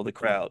to follow the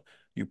crowd.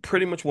 You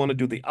pretty much want to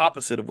do the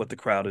opposite of what the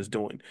crowd is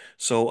doing.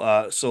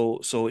 And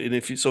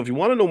if you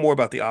want to know more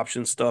about the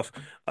options stuff,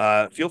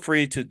 feel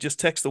free to just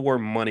text the word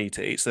money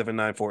to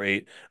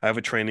 87948. I have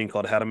a training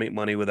called How to Make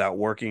Money Without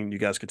Working. You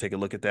guys could take a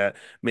look at that.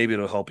 Maybe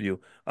it'll help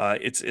you.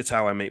 It's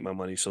how I make my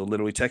money. So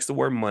literally text the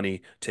word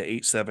money to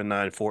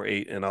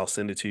 87948 and I'll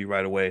send it to you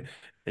right away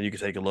and you can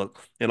take a look.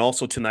 And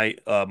also tonight,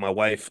 my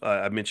wife,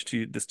 I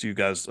mentioned to you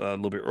guys a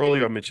little bit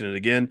earlier. I mentioned it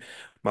again.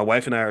 My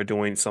wife and I are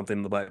doing something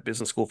in the Black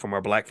Business School from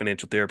our Black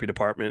Financial Therapy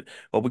Department.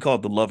 What we call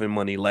it the Love and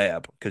Money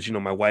Lab, because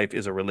my wife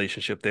is a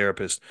relationship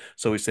therapist.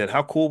 So we said,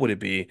 how cool would it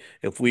be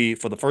if we,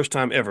 for the first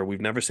time ever,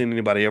 we've never seen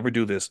anybody ever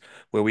do this,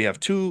 where we have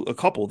a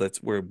couple that's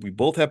where we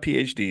both have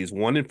PhDs,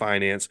 one in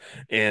finance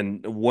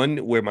and one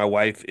where my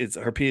wife is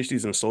her PhD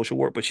is in social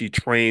work, but she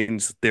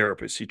trains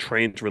therapists. She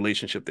trains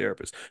relationship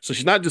therapists. So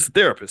she's not just a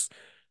therapist;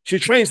 she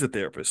trains the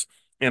therapist.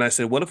 And I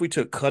said, what if we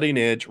took cutting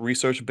edge,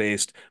 research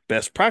based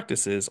best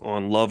practices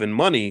on love and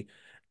money,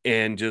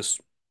 and just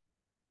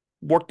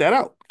worked that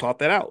out, taught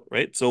that out,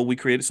 right? So we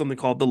created something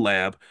called the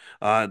lab,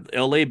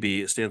 LAB.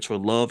 It stands for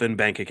Love and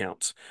Bank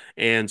Accounts.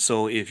 And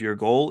so if your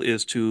goal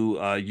is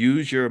to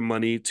use your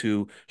money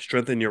to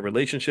strengthen your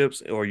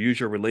relationships or use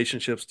your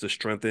relationships to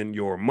strengthen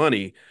your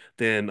money,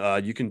 then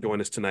you can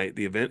join us tonight.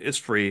 The event is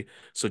free.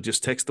 So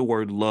just text the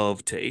word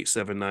love to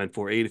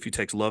 87948. If you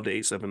text love to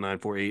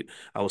 87948,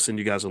 I will send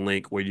you guys a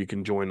link where you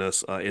can join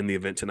us in the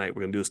event tonight.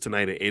 We're going to do this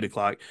tonight at 8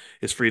 o'clock.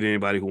 It's free to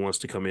anybody who wants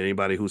to come in,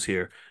 anybody who's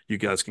here. You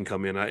guys can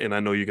come in, and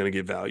I know you're going to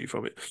get value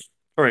from it.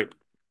 All right.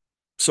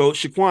 So,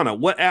 Shaquana,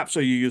 what apps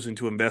are you using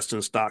to invest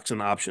in stocks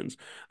and options?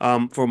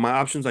 For my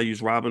options, I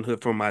use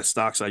Robinhood. For my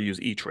stocks, I use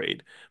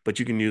E-Trade, but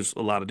you can use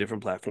a lot of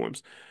different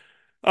platforms.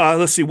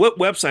 Let's see. What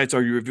websites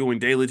are you reviewing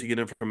daily to get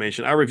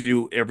information? I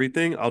review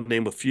everything. I'll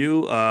name a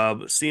few.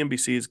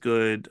 CNBC is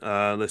good.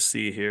 Let's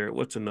see here.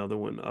 What's another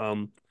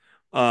one?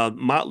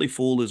 Motley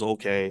Fool is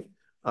okay.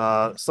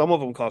 Some of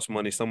them cost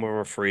money. Some of them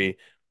are free.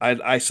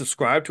 I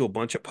subscribe to a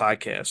bunch of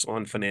podcasts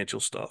on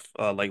financial stuff,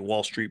 like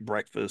Wall Street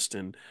Breakfast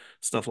and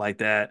stuff like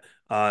that.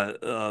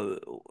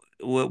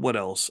 What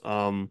else?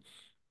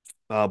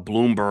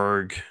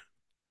 Bloomberg.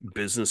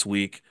 Business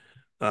Week.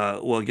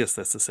 Well, I guess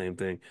that's the same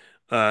thing.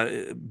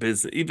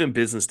 Even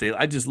Business Daily.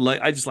 I just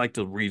like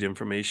to read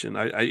information.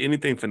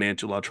 Anything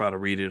financial, I'll try to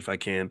read it if I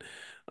can.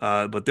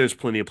 But there's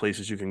plenty of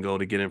places you can go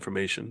to get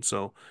information.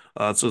 So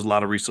there's a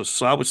lot of resources.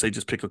 So I would say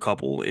just pick a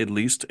couple at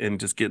least and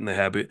just get in the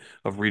habit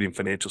of reading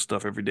financial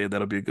stuff every day.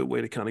 That'll be a good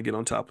way to kind of get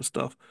on top of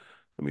stuff.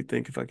 Let me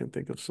think if I can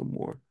think of some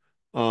more.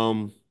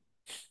 Um,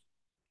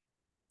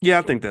 yeah,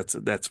 I think that's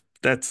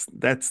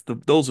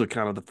those are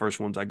kind of the first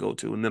ones I go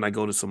to, and then I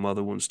go to some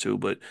other ones too.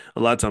 But a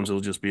lot of times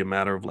it'll just be a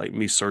matter of like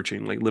me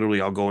searching. Like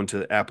literally, I'll go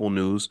into Apple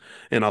News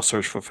and I'll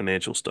search for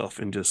financial stuff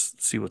and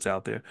just see what's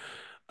out there.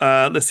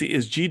 Let's see.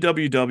 Is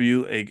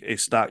GWW a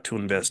stock to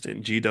invest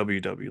in?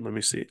 GWW. Let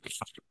me see.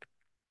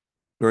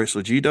 All right.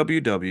 So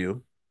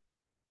GWW.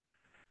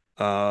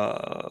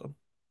 Uh,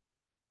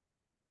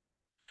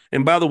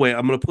 And by the way,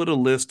 I'm going to put a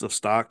list of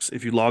stocks.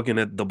 If you log in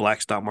at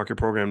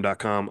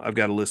theblackstockmarketprogram.com, I've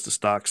got a list of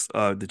stocks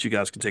that you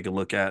guys can take a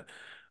look at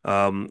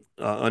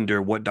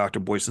under what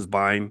Dr. Boyce is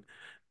buying.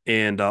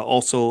 And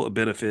also a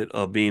benefit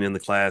of being in the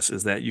class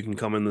is that you can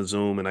come in the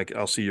Zoom and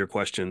I'll see your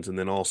questions. And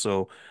then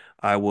also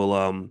I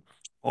will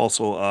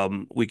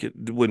we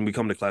could when we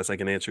come to class, I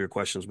can answer your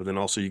questions, but then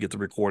also you get the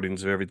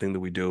recordings of everything that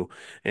we do.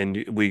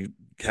 And we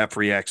have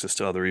free access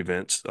to other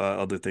events,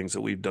 other things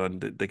that we've done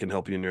that can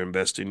help you in your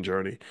investing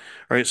journey.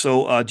 All right,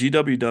 so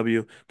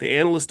GWW, the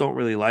analysts don't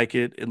really like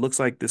it. It looks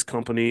like this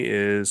company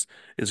is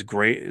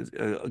great.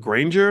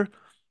 Granger.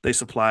 They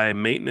supply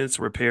maintenance,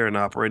 repair, and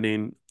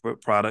operating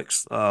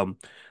products.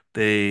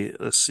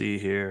 Let's see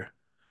here.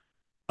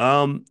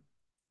 Um,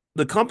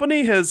 the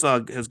company has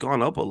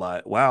gone up a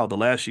lot. Wow, the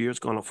last year it's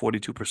gone up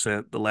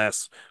 42%. The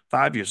last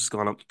 5 years it's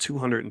gone up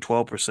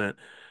 212%.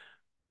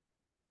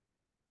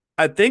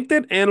 I think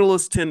that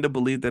analysts tend to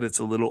believe that it's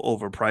a little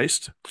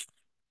overpriced.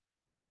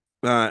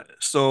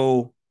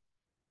 So,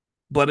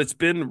 but it's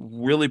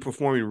been really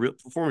performing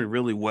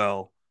really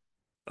well.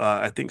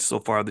 I think so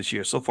far this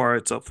year. So far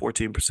it's up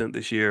 14%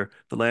 this year.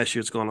 The last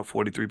year it's gone up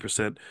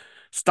 43%.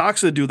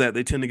 Stocks that do that,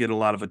 they tend to get a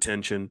lot of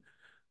attention.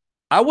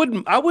 I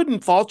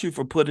wouldn't fault you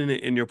for putting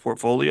it in your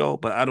portfolio,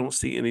 but I don't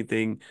see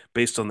anything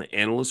based on the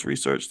analyst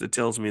research that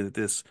tells me that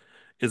this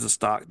is a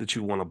stock that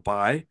you want to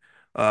buy.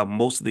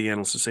 Most of the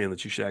analysts are saying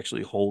that you should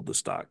actually hold the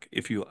stock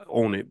if you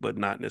own it, but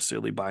not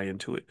necessarily buy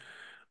into it.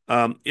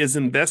 Is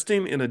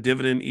investing in a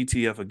dividend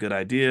ETF a good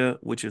idea?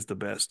 Which is the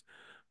best?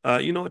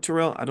 You know what,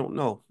 Terrell? I don't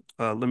know.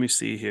 Let me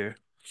see here.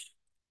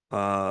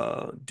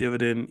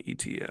 Dividend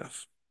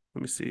ETF.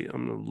 Let me see.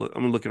 I'm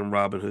gonna look in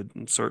Robinhood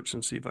and search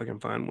and see if I can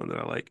find one that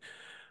I like.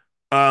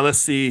 Let's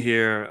see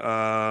here.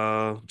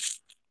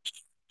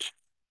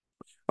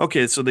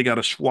 Okay, so they got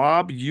a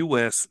Schwab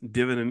US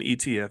dividend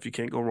ETF. You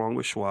can't go wrong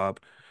with Schwab.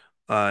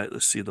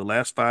 Let's see, the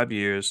last 5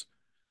 years,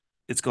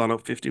 it's gone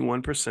up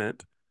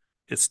 51%.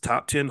 Its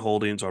top 10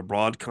 holdings are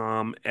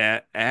Broadcom,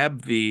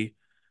 AbbVie,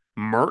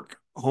 Merck,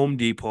 Home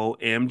Depot,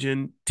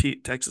 Amgen,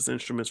 Texas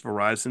Instruments,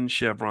 Verizon,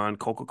 Chevron,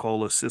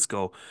 Coca-Cola,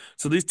 Cisco.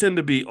 So these tend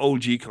to be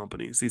OG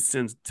companies. These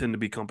tend to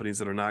be companies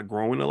that are not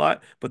growing a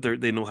lot, but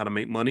they know how to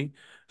make money.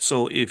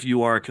 So if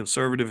you are a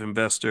conservative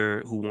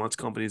investor who wants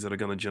companies that are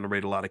going to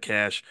generate a lot of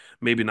cash,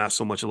 maybe not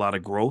so much a lot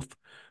of growth,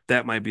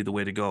 that might be the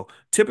way to go.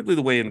 Typically,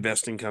 the way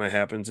investing kind of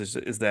happens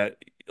is that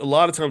a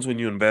lot of times when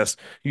you invest,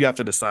 you have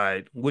to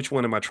decide which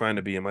one am I trying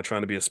to be? Am I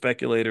trying to be a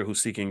speculator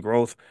who's seeking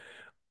growth?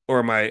 Or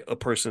am I a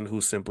person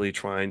who's simply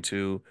trying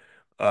to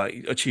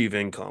achieve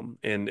income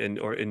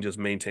and just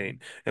maintain?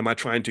 Am I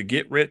trying to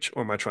get rich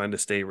or am I trying to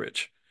stay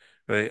rich?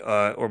 Right?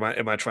 Or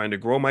am I trying to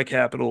grow my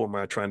capital or am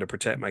I trying to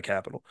protect my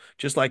capital?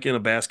 Just like in a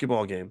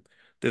basketball game,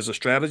 there's a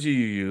strategy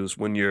you use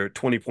when you're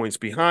 20 points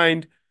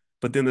behind,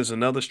 but then there's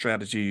another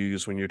strategy you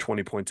use when you're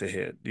 20 points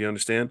ahead. Do you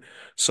understand?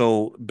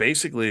 So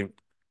basically,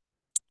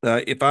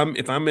 if I'm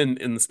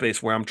in the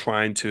space where I'm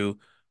trying to,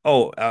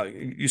 oh,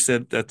 you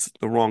said that's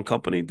the wrong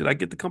company. Did I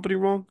get the company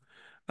wrong?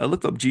 I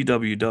looked up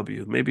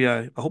GWW. Maybe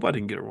I hope I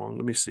didn't get it wrong.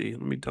 Let me see.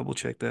 Let me double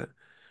check that.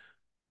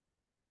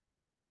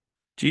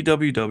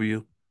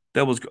 GWW.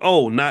 That was,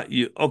 oh, not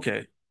you.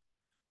 Okay.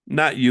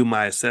 Not you,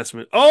 my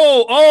assessment.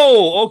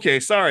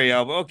 Okay. Sorry,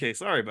 Albert. Okay,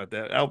 sorry about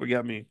that. Albert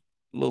got me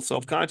a little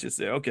self-conscious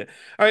there. Okay.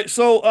 All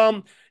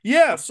right.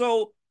 Yeah.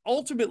 So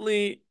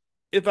ultimately,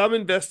 if I'm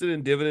invested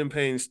in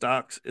dividend-paying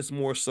stocks, it's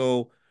more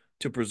so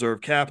to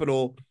preserve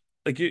capital.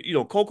 Like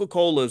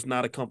Coca-Cola is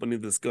not a company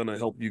that's gonna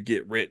help you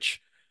get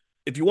rich.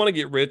 If you want to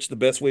get rich, the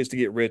best ways to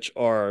get rich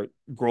are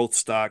growth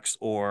stocks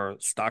or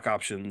stock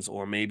options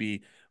or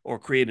maybe or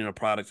creating a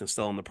product and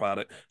selling the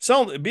product.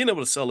 Being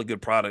able to sell a good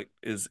product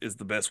is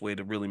the best way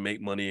to really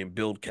make money and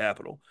build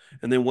capital.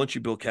 And then once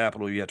you build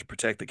capital, you have to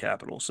protect the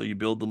capital. So you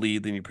build the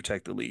lead, then you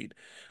protect the lead.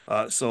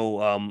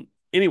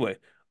 Anyway,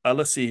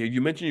 let's see here.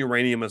 You mentioned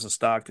uranium as a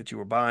stock that you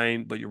were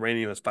buying, but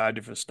uranium has five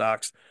different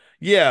stocks.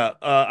 Yeah,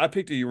 I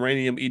picked a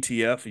uranium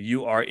ETF,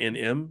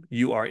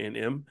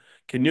 URNM.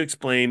 Can you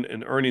explain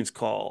an earnings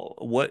call?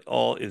 What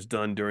all is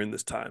done during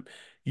this time?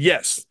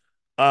 Yes.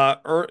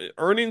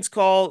 Earnings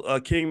call,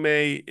 King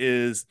May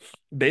is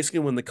basically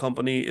when the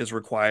company is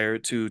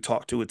required to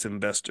talk to its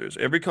investors.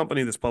 Every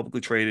company that's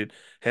publicly traded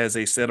has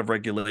a set of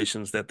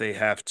regulations that they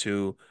have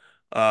to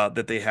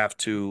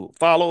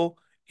follow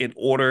in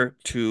order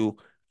to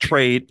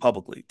trade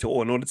publicly.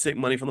 In order to take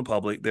money from the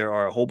public, there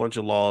are a whole bunch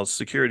of laws,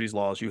 securities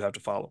laws you have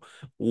to follow.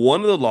 One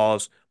of the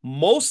laws,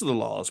 most of the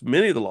laws,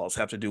 many of the laws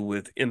have to do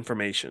with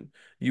information.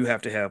 You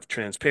have to have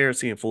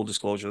transparency and full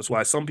disclosure. That's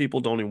why some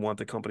people don't even want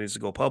the companies to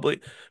go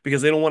public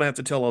because they don't want to have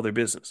to tell all their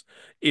business.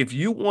 If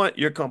you want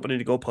your company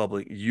to go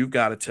public, you've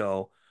got to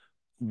tell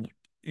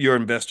your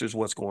investors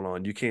what's going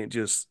on. You can't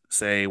just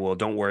say, well,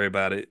 don't worry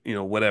about it,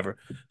 whatever.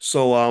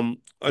 So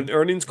an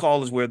earnings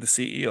call is where the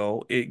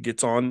CEO it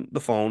gets on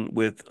the phone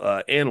with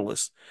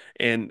analysts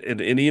and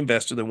any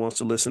investor that wants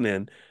to listen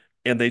in,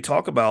 and they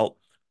talk about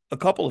a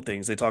couple of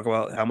things. They talk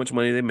about how much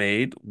money they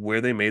made,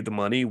 where they made the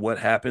money, what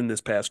happened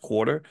this past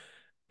quarter,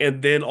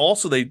 and then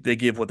also they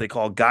give what they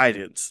call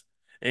guidance.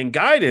 And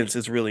guidance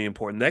is really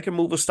important. That can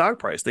move a stock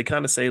price. They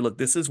kind of say, look,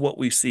 this is what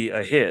we see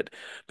ahead.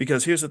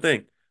 Because here's the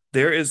thing.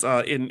 There's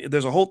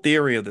a whole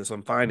theory of this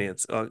on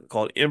finance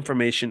called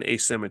information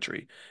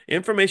asymmetry.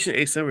 Information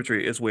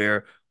asymmetry is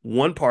where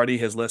one party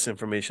has less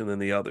information than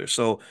the other.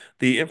 So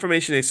the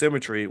information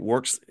asymmetry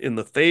works in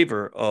the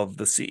favor of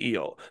the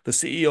CEO. The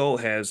CEO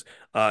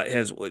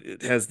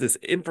has this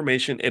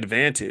information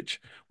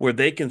advantage where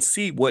they can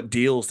see what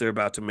deals they're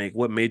about to make,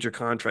 what major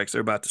contracts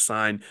they're about to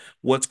sign,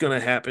 what's going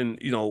to happen,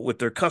 with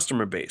their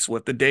customer base,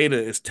 what the data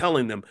is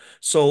telling them.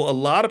 So a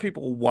lot of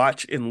people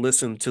watch and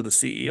listen to the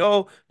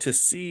CEO to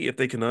see if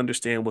they can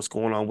understand what's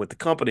going on with the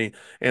company.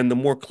 And the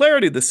more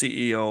clarity the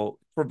CEO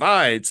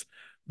provides,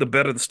 the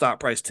better the stock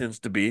price tends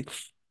to be.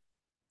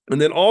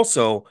 And then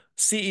also,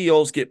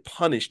 CEOs get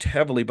punished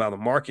heavily by the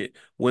market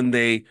when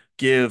they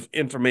give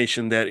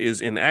information that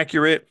is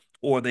inaccurate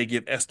or they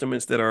give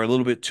estimates that are a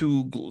little bit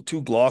too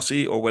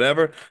glossy or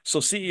whatever. So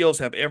CEOs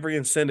have every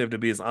incentive to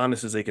be as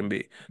honest as they can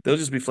be. They'll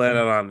just be flat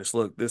out honest.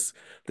 Look,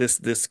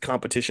 this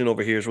competition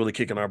over here is really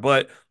kicking our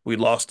butt. We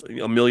lost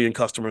a million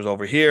customers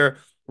over here,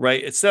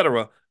 right, et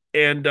cetera.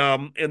 And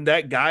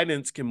that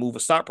guidance can move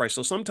a stock price.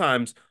 So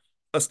sometimes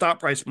a stock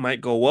price might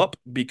go up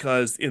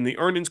because in the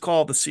earnings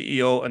call, the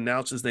CEO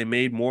announces they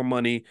made more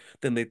money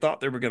than they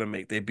thought they were going to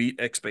make. They beat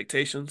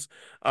expectations,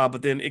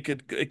 but then it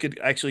could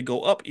actually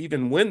go up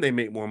even when they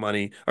make more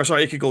money. Or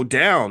sorry, it could go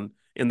down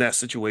in that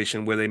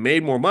situation where they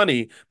made more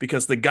money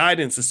because the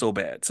guidance is so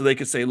bad. So they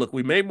could say, "Look,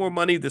 we made more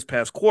money this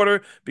past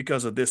quarter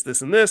because of this,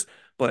 this, and this,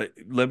 but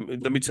let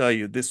me tell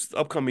you, this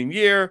upcoming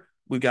year."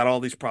 We've got all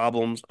these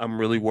problems. I'm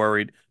really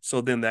worried.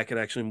 So then that could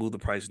actually move the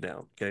price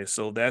down. Okay.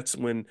 So that's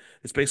when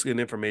it's basically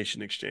an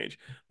information exchange.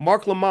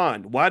 Mark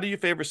Lamond, why do you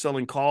favor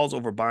selling calls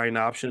over buying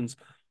options?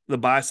 The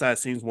buy side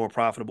seems more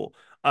profitable.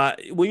 Well,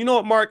 you know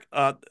what, Mark?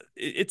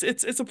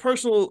 It's a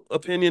personal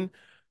opinion,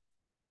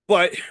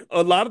 but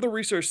a lot of the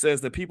research says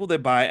that people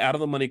that buy out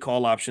of the money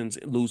call options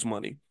lose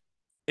money.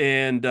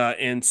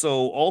 And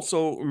so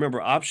also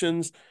remember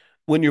options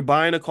when you're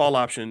buying a call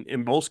option,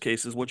 in most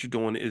cases, what you're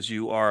doing is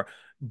you are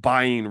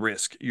buying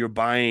risk. You're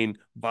buying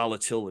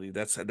volatility.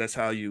 That's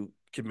how you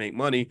can make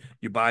money.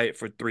 You buy it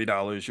for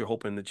 $3. You're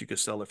hoping that you could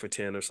sell it for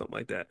 10 or something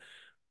like that.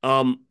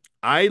 Um,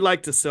 I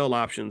like to sell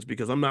options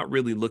because I'm not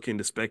really looking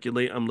to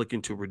speculate. I'm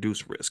looking to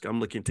reduce risk. I'm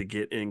looking to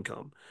get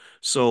income.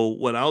 So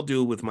what I'll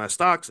do with my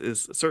stocks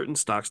is certain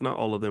stocks, not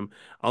all of them,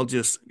 I'll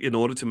just, in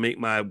order to make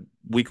my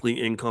weekly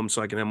income so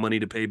I can have money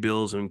to pay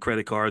bills and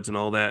credit cards and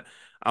all that,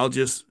 I'll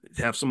just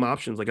have some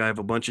options. Like I have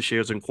a bunch of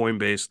shares in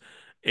Coinbase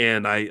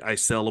and I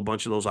sell a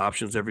bunch of those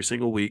options every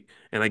single week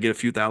and I get a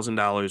few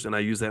 $1,000s and I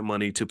use that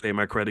money to pay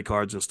my credit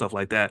cards and stuff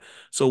like that.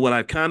 So what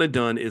I've kind of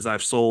done is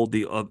I've sold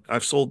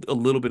a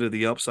little bit of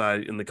the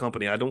upside in the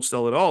company. I don't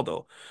sell it all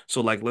though.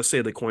 So like let's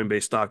say the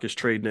Coinbase stock is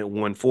trading at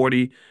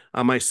 140,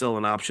 I might sell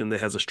an option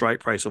that has a strike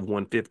price of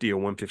 150 or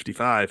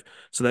 155.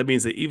 So that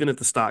means that even if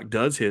the stock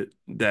does hit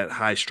that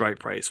high strike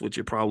price, which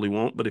it probably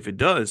won't, but if it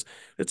does,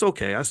 it's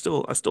okay. I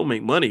still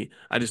make money.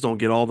 I just don't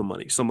get all the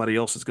money. Somebody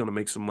else is going to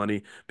make some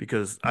money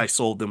because I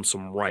sold them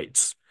some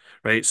rights.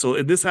 Right.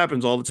 So this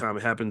happens all the time.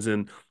 It happens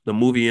in the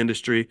movie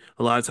industry.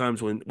 A lot of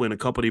times when a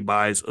company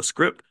buys a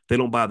script, they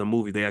don't buy the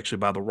movie. They actually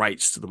buy the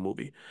rights to the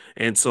movie.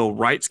 And so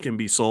rights can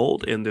be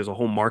sold and there's a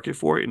whole market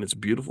for it. And it's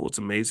beautiful. It's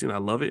amazing. I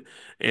love it.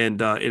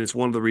 And it's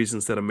one of the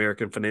reasons that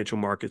American financial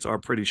markets are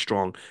pretty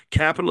strong.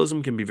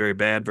 Capitalism can be very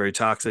bad, very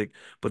toxic,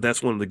 but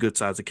that's one of the good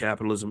sides of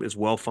capitalism is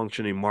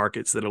well-functioning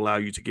markets that allow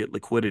you to get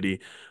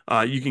liquidity.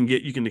 You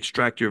can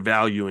extract your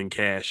value in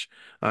cash,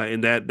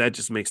 and that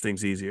just makes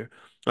things easier.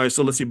 All right,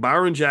 so let's see.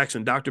 Byron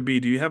Jackson, Dr. B,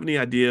 do you have any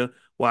idea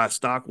why a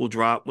stock will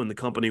drop when the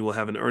company will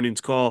have an earnings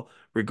call,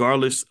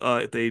 regardless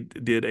if they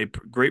did a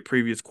great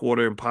previous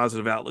quarter and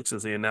positive outlooks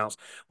as they announced?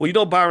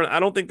 Well, Byron, I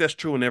don't think that's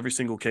true in every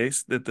single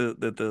case that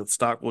the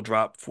stock will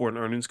drop for an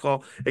earnings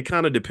call. It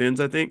kind of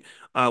depends, I think,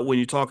 when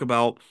you talk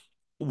about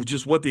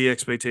just what the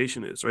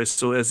expectation is, right?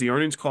 So as the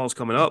earnings call is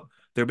coming up,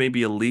 there may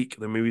be a leak,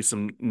 there may be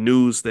some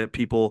news that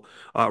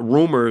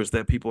rumors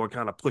that people are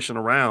kind of pushing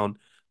around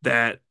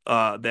that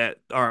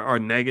are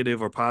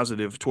negative or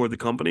positive toward the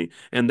company,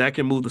 and that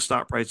can move the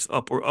stock price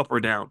up or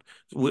down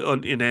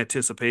in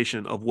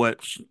anticipation of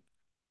what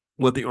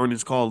the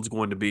earnings call is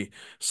going to be.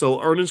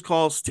 So earnings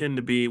calls tend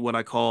to be what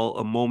I call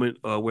a moment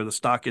where the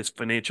stock is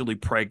financially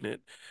pregnant.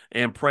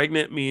 And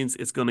pregnant means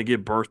it's going to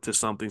give birth to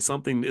something.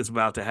 Something is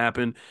about to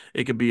happen.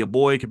 It could be a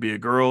boy, it could be a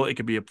girl, it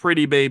could be a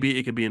pretty baby,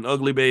 it could be an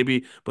ugly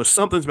baby, but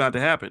something's about to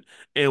happen.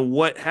 And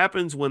what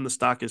happens when the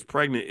stock is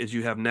pregnant is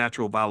you have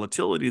natural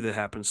volatility that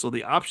happens. So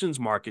the options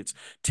markets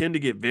tend to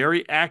get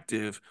very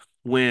active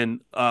when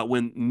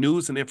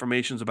news and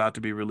information is about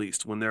to be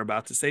released, when they're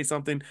about to say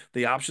something.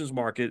 The options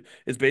market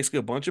is basically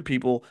a bunch of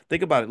people.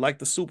 Think about it like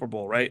the Super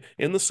Bowl, right?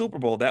 In the Super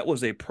Bowl, that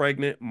was a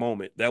pregnant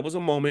moment. That was a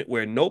moment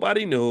where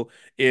nobody knew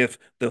if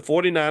the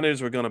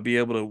 49ers were going to be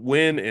able to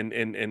win,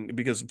 and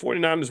because the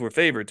 49ers were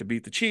favored to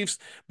beat the Chiefs,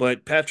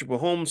 but Patrick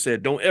Mahomes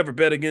said, "Don't ever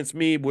bet against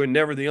me. We're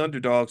never the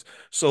underdogs."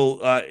 So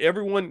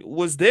everyone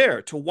was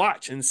there to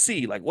watch and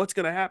see, like, what's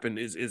going to happen.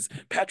 Is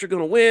Patrick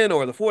going to win,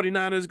 or the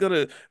 49ers going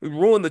to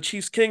ruin the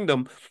Chiefs'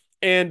 kingdom?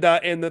 And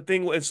the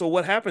thing, and so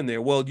what happened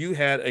there? Well, you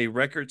had a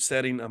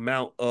record-setting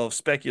amount of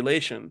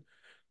speculation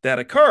that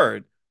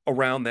occurred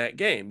around that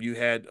game. You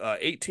had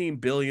 18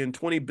 billion,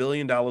 $20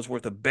 billion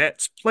worth of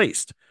bets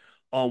placed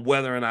on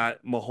whether or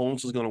not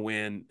Mahomes was going to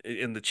win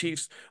in the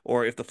Chiefs,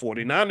 or if the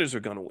 49ers are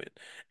going to win.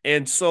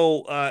 And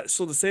so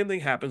the same thing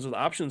happens with the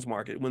options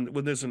market.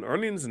 When there's an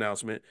earnings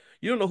announcement,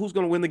 you don't know who's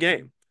going to win the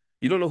game.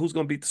 You don't know who's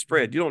going to beat the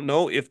spread. You don't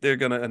know if they're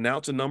going to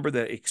announce a number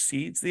that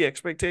exceeds the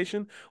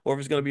expectation, or if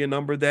it's going to be a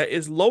number that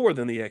is lower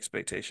than the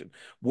expectation.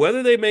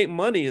 Whether they make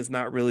money is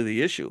not really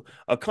the issue.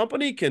 A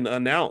company can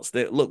announce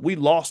that, look, we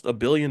lost $1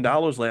 billion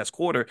last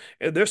quarter,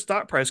 and their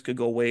stock price could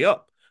go way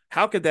up.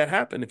 How could that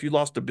happen if you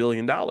lost $1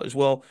 billion?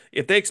 Well,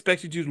 if they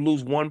expected you to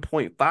lose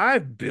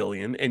 1.5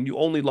 billion and you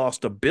only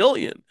lost $1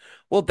 billion,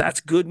 well, that's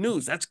good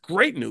news. That's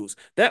great news.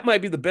 That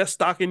might be the best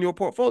stock in your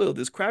portfolio.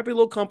 This crappy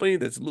little company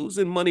that's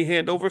losing money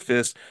hand over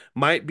fist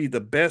might be the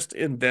best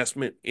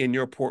investment in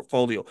your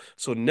portfolio.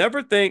 So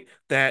never think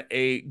that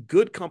a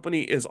good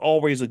company is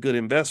always a good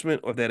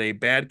investment, or that a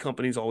bad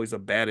company is always a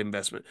bad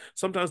investment.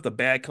 Sometimes the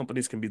bad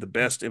companies can be the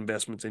best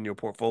investments in your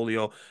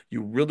portfolio.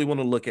 You really want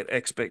to look at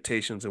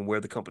expectations and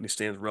where the company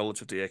stands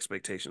relative to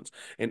expectations.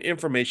 And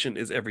information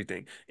is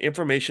everything.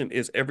 Information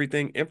is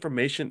everything.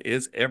 Information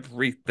is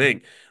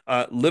everything.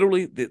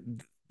 Literally,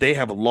 they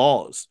have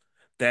laws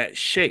that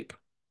shape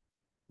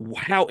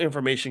how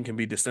information can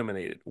be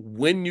disseminated,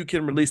 when you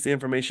can release the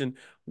information,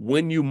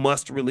 when you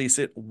must release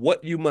it,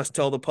 what you must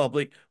tell the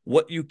public,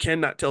 what you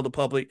cannot tell the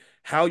public,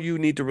 how you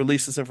need to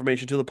release this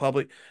information to the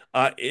public.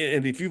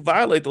 And if you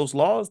violate those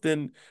laws,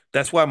 then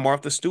that's why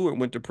Martha Stewart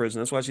went to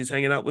prison. That's why she's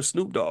hanging out with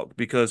Snoop Dogg,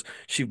 because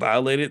she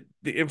violated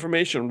the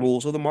information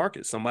rules of the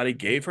market. Somebody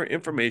gave her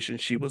information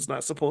she was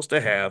not supposed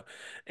to have,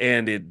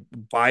 and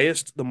it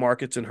biased the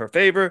markets in her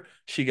favor.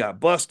 She got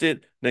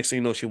busted. Next thing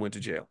you know, she went to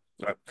jail.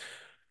 All right.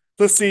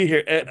 Let's see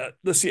here.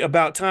 Let's see.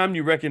 About time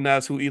you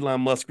recognize who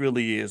Elon Musk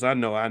really is. I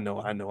know. I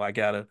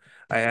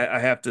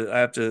have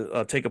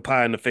to take a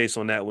pie in the face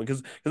on that one,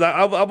 because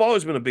I've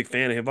always been a big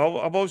fan of him.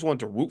 I've always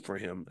wanted to root for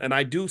him, and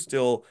I do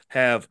still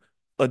have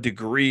a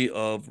degree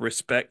of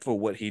respect for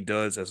what he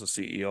does as a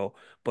CEO.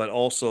 But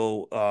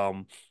also,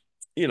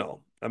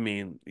 I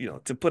mean,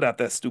 to put out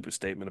that stupid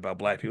statement about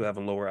black people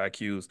having lower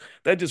IQs,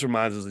 that just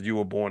reminds us that you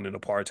were born in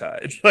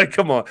apartheid. Like,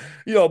 come on,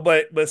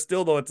 but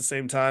still, though, at the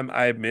same time,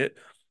 I admit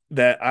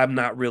that I'm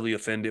not really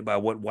offended by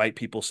what white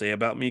people say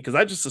about me, because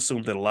I just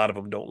assume that a lot of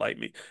them don't like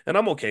me, and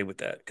I'm okay with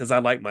that because I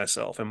like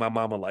myself, and my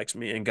mama likes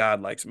me, and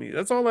God likes me.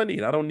 That's all I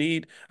need. I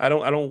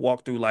don't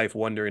walk through life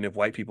wondering if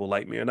white people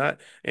like me or not,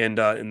 and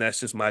that's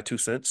just my 2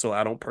 cents. So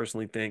I don't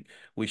personally think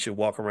we should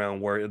walk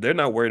around worried. They're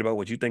not worried about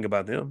what you think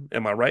about them.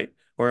 Am I right,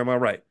 or am I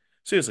right?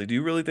 Seriously, do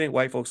you really think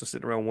white folks are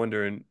sitting around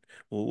wondering,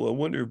 well, I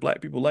wonder if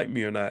black people like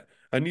me or not?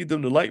 I need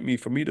them to like me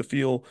for me to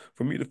feel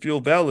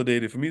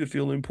validated, for me to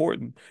feel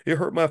important. It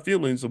hurt my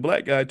feelings. The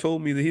black guy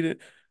told me that he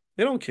didn't.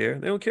 They don't care.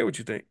 They don't care what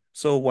you think.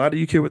 So why do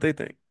you care what they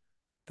think?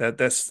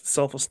 That's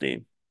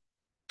self-esteem.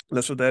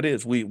 That's what that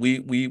is. We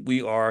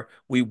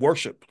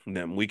worship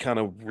them. We kind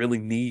of really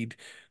need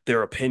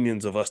their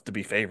opinions of us to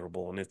be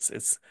favorable, and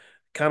it's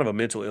kind of a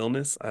mental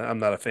illness. I'm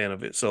not a fan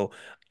of it. So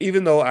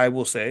even though I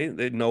will say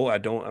that no, I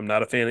don't. I'm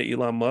not a fan of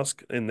Elon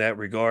Musk in that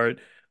regard.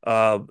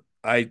 Uh,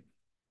 I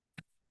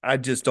I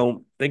just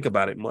don't think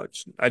about it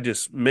much. I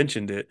just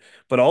mentioned it,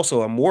 but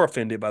also I'm more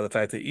offended by the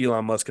fact that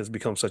Elon Musk has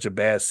become such a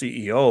bad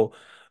CEO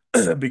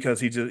because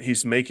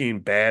he's making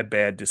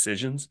bad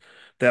decisions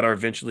that are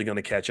eventually going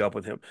to catch up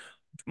with him.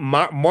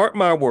 Mark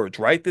my words,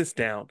 write this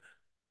down.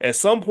 At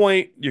some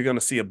point, you're going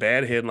to see a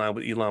bad headline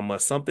with Elon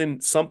Musk.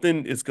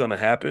 Something is going to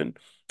happen.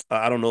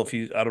 I don't know if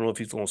he's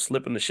going to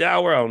slip in the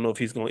shower. I don't know if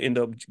he's going to end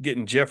up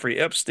getting Jeffrey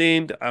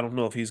Epstein. I don't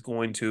know if he's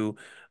going to,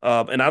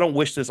 and I don't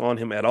wish this on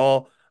him at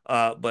all.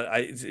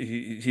 But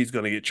he's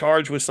going to get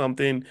charged with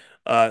something.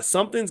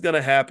 Something's going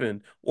to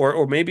happen,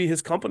 or maybe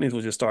his companies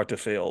will just start to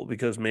fail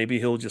because maybe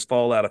he'll just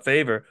fall out of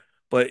favor.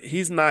 But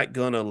he's not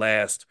going to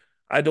last.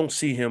 I don't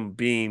see him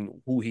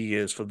being who he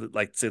is for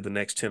like say the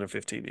next 10 or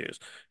 15 years.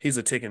 He's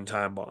a ticking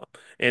time bomb.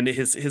 And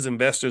his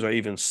investors are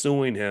even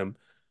suing him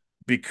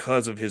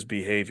because of his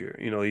behavior.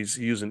 He's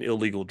using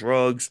illegal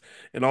drugs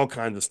and all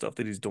kinds of stuff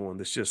that he's doing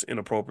that's just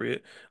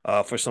inappropriate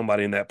for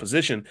somebody in that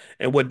position.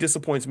 And what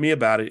disappoints me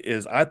about it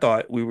is I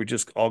thought we were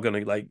just all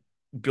gonna like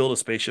build a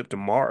spaceship to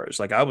Mars.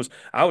 Like I was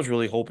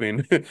really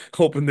hoping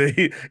hoping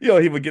that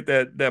he would get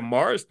that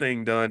Mars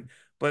thing done.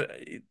 But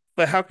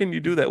But how can you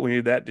do that when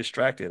you're that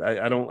distracted?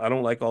 I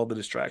don't like all the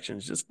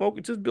distractions. Just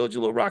focus, just build your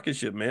little rocket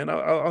ship, man.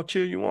 I'll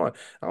cheer you on.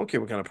 I don't care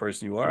what kind of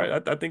person you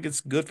are. I think it's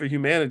good for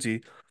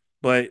humanity,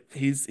 but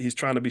he's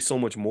trying to be so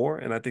much more,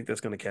 and I think that's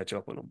going to catch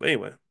up with him. But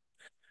anyway,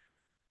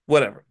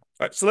 whatever.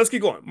 All right, so let's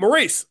keep going.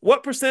 Maurice,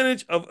 what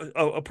percentage of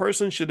a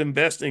person should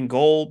invest in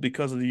gold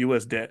because of the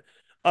U.S. debt?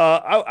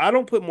 I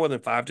don't put more than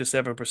 5 to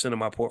 7% of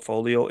my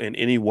portfolio in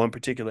any one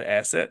particular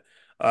asset.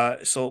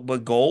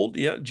 But gold,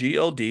 yeah,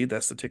 GLD,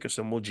 that's the ticker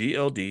symbol.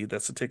 GLD,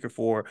 that's the ticker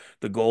for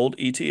the gold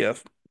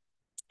ETF.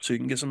 So you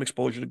can get some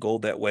exposure to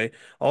gold that way.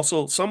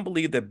 Also, some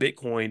believe that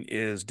Bitcoin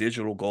is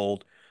digital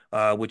gold,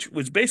 which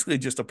basically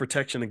just a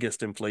protection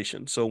against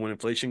inflation. So when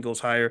inflation goes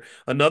higher,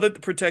 another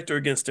protector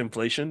against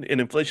inflation, and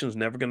inflation is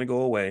never going to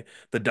go away.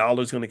 The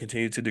dollar is going to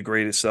continue to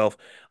degrade itself.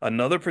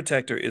 Another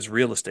protector is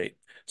real estate.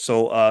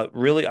 So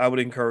really, I would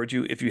encourage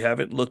you, if you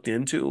haven't looked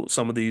into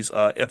some of these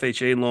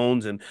FHA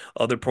loans and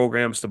other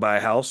programs to buy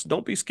a house,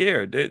 don't be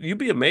scared. You'd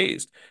be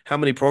amazed how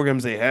many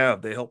programs they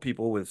have. They help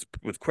people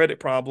with credit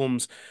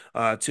problems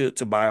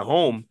to buy a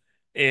home,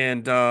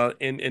 and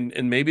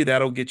maybe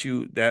that'll get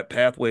you that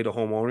pathway to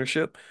home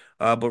ownership.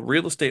 But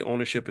real estate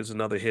ownership is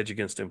another hedge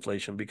against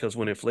inflation because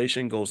when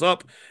inflation goes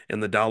up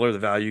and the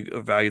value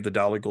of the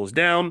dollar goes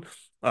down,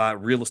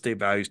 real estate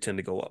values tend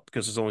to go up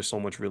because there's only so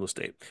much real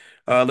estate.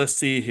 Let's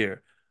see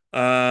here.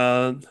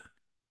 Uh,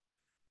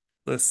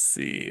 Let's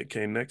see.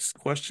 Okay, next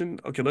question.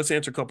 Okay, let's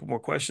answer a couple more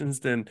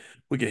questions, then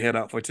we can head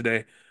out for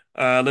today.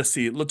 Let's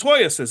see.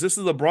 Latoya says this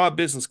is a broad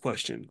business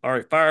question. All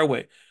right, fire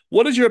away.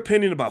 What is your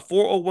opinion about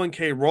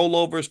 401k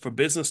rollovers for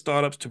business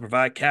startups to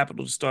provide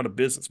capital to start a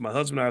business? My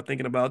husband and I are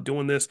thinking about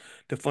doing this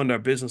to fund our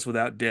business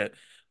without debt.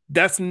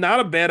 That's not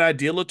a bad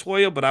idea,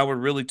 Latoya, but I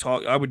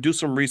would do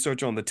some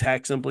research on the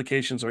tax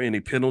implications or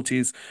any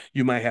penalties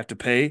you might have to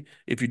pay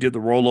if you did the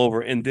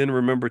rollover. And then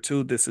remember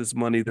too, this is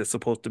money that's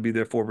supposed to be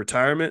there for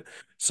retirement.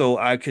 So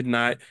I could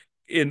not,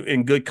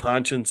 in good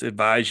conscience,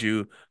 advise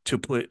you to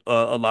put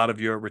a lot of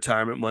your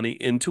retirement money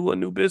into a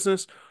new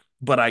business.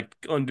 But I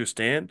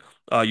understand.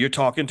 You're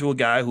talking to a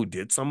guy who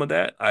did some of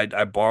that.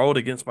 I borrowed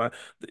against my.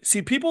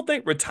 See, people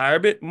think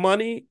retirement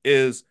money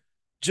is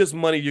just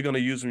money you're going to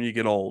use when you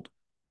get old.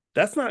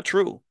 That's not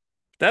true.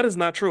 That is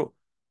not true.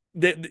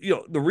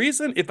 The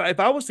reason, if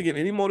I was to give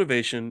any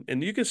motivation,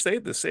 and you can share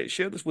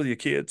this with your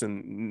kids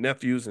and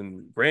nephews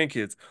and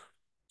grandkids,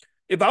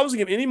 if I was to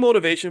give any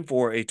motivation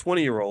for a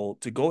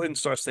 20-year-old to go ahead and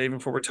start saving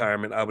for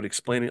retirement, I would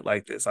explain it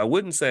like this. I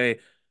wouldn't say,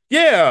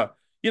 yeah,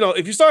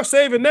 if you start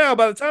saving now,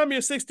 by the time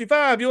you're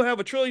 65, you'll have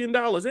 $1 trillion.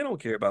 They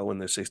don't care about when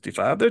they're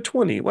 65. They're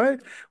 20. Why?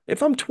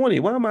 If I'm 20,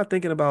 why am I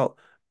thinking about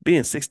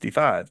being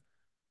 65?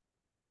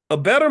 A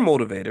better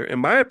motivator, in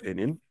my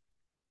opinion,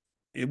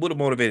 it would have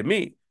motivated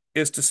me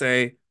is to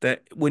say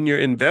that when you're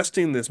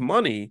investing this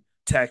money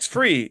tax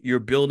free, you're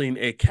building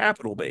a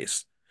capital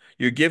base.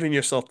 You're giving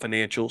yourself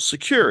financial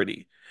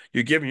security.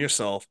 You're giving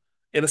yourself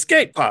an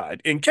escape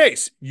pod in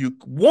case you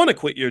want to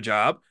quit your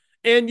job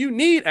and you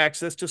need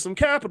access to some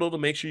capital to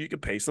make sure you can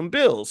pay some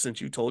bills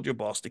since you told your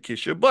boss to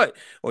kiss your butt,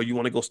 or you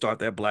want to go start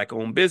that black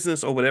owned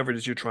business or whatever it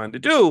is you're trying to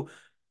do.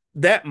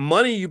 That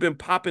money you've been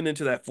popping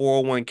into that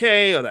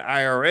 401k or the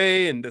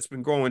IRA and that's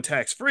been growing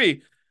tax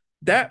free,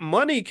 that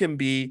money can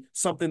be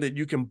something that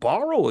you can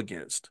borrow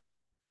against.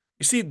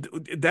 You see,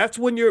 that's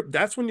when you're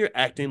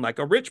acting like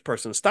a rich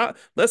person.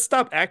 Let's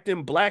stop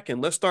acting black and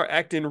let's start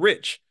acting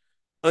rich.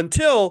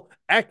 Until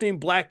acting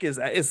black is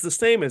the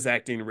same as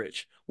acting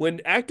rich. When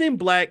acting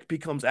black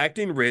becomes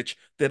acting rich,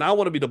 then I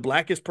want to be the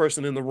blackest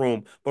person in the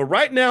room. But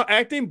right now,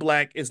 acting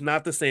black is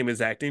not the same as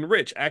acting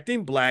rich.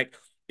 Acting black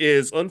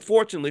is,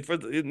 unfortunately,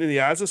 in the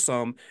eyes of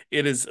some,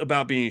 it is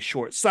about being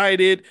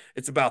short-sighted.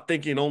 It's about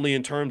thinking only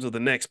in terms of the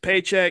next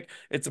paycheck.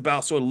 It's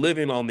about sort of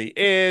living on the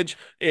edge,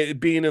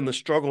 being in the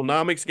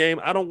strugglenomics game.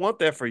 I don't want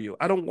that for you.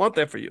 I don't want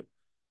that for you.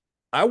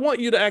 I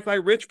want you to act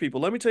like rich people.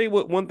 Let me tell you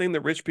what one thing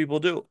that rich people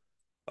do.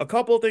 A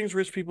couple of things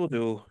rich people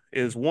do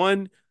is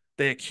one,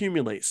 they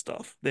accumulate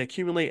stuff. They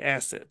accumulate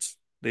assets.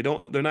 They're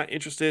not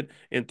interested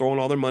in throwing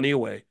all their money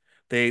away.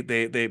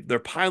 They're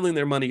piling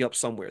their money up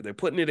somewhere. They're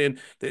putting it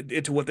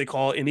into what they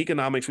call in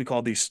economics, we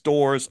call these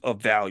stores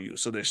of value.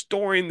 So they're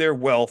storing their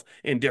wealth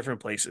in different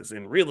places.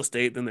 In real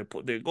estate, then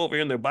they go over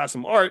here and they buy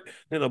some art,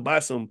 then they'll buy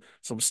some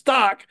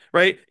stock,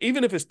 right?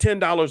 Even if it's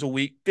 $10 a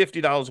week,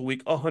 $50 a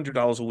week,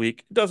 $100 a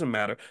week, it doesn't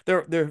matter.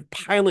 They're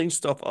piling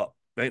stuff up.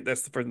 Right?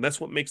 That's the first. That's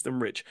what makes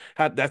them rich.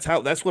 That's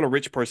what a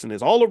rich person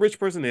is. All a rich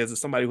person is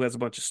somebody who has a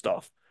bunch of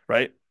stuff.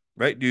 Right?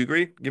 Right? Do you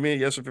agree? Give me a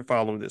yes if you're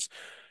following this.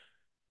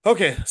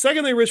 Okay.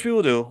 Second thing rich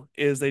people do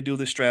is they do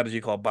this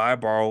strategy called buy,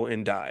 borrow,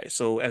 and die.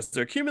 So as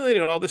they're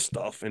accumulating all this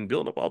stuff and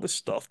building up all this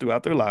stuff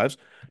throughout their lives,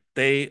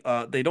 they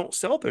don't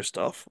sell their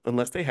stuff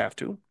unless they have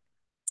to,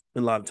 a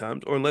lot of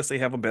times, or unless they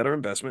have a better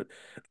investment.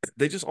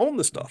 They just own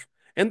the stuff.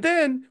 And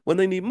then when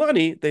they need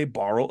money, they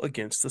borrow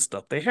against the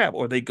stuff they have,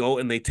 or they go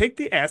and they take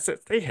the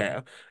assets they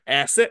have,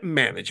 asset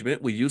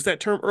management. We used that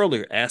term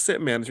earlier,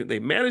 asset management. They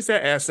manage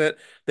that asset,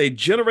 they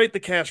generate the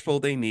cash flow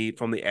they need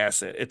from the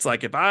asset. It's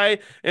like if I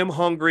am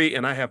hungry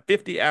and I have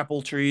 50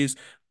 apple trees,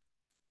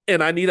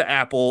 and I need an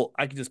apple,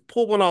 I can just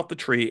pull one off the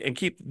tree and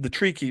keep the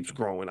tree keeps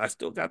growing. I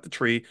still got the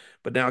tree,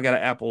 but now I got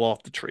an apple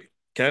off the tree.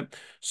 Okay.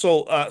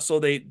 So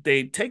they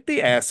take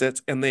the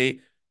assets and they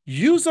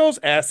use those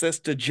assets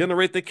to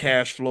generate the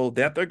cash flow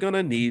that they're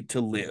gonna need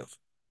to live.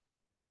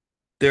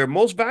 Their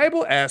most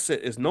valuable asset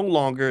is no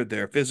longer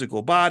their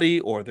physical body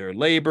or their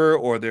labor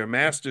or their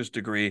master's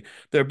degree.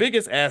 Their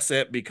biggest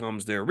asset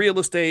becomes their real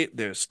estate,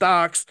 their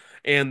stocks,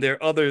 and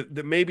their other,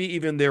 maybe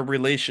even their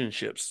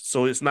relationships.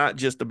 So it's not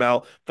just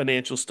about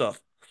financial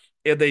stuff.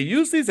 If they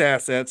use these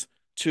assets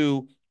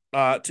to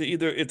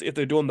either if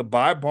they're doing the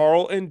buy,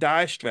 borrow, and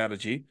die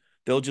strategy,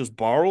 they'll just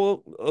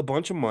borrow a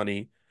bunch of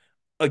money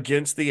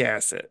against the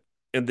asset.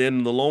 And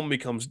then the loan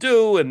becomes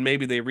due, and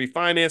maybe they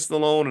refinance the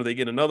loan or they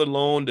get another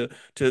loan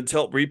to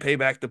help repay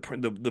back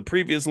the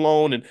previous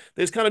loan. And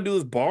they just kind of do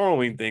this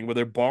borrowing thing where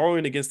they're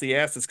borrowing against the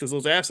assets because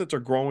those assets are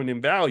growing in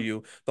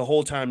value the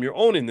whole time you're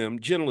owning them,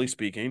 generally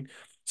speaking.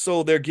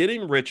 So they're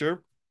getting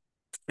richer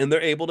and they're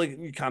able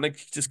to kind of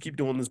just keep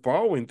doing this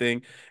borrowing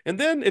thing. And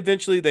then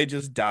eventually they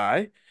just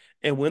die.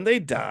 And when they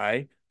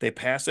die, they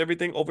pass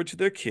everything over to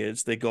their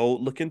kids. They go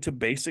look into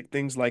basic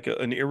things like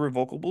an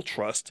irrevocable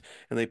trust,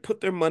 and they put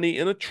their money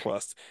in a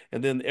trust.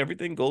 And then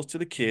everything goes to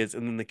the kids.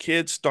 And then the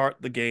kids start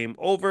the game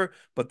over,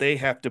 but they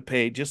have to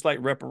pay, just like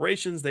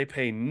reparations, they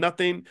pay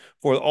nothing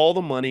for all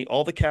the money,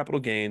 all the capital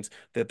gains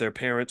that their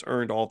parents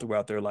earned all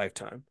throughout their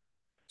lifetime.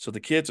 So the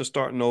kids are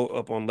starting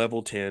up on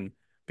level 10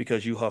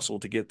 because you hustle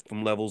to get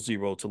from level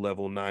 0 to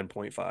level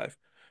 9.5.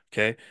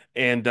 Okay.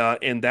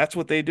 And that's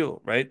what they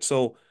do, right?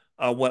 So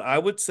what I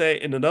would say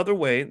in another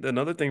way,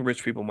 another thing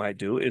rich people might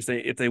do is they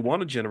if they want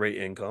to generate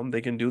income, they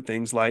can do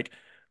things like,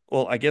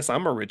 well, I guess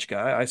I'm a rich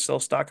guy. I sell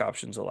stock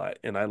options a lot,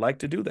 and I like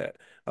to do that.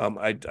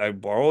 I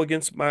borrow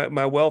against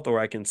my wealth, or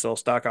I can sell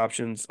stock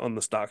options on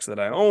the stocks that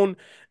I own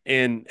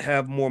and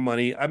have more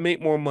money. I make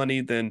more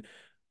money than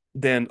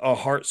a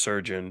heart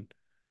surgeon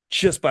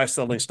just by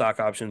selling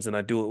stock options, and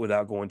I do it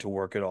without going to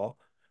work at all.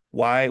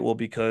 Why? Well,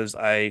 because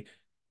I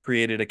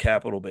created a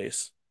capital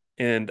base.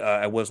 And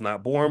I was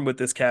not born with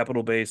this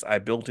capital base. I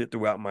built it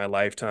throughout my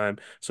lifetime.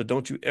 So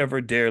don't you ever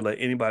dare let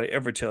anybody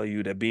ever tell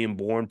you that being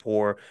born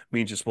poor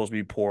means you're supposed to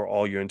be poor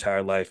all your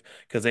entire life.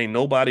 Because ain't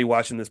nobody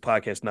watching this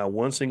podcast, not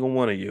one single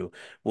one of you,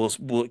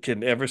 will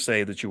can ever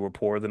say that you were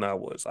poorer than I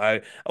was.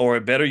 Or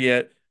better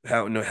yet,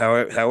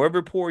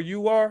 however poor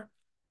you are,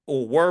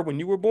 or were when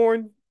you were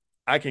born,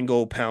 I can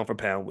go pound for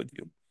pound with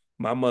you.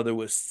 My mother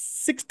was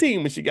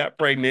 16 when she got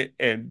pregnant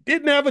and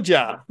didn't have a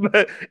job.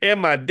 And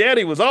my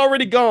daddy was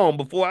already gone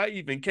before I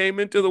even came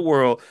into the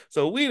world.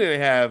 So we didn't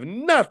have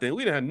nothing.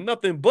 We didn't have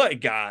nothing but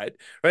God,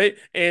 right?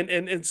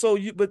 And so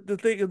but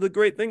the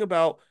great thing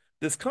about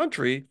this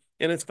country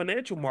and its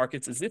financial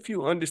markets is if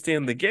you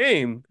understand the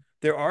game,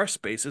 there are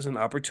spaces and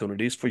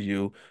opportunities for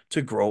you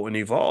to grow and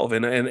evolve.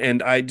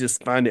 And I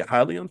just find it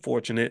highly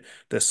unfortunate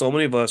that so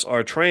many of us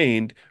are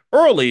trained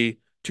early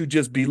to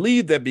just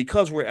believe that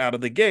because we're out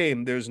of the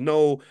game, there's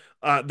no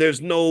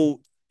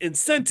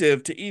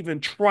incentive to even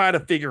try to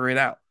figure it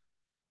out.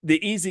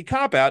 The easy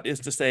cop out is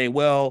to say,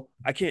 well,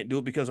 I can't do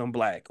it because I'm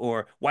black,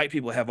 or white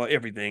people have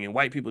everything, and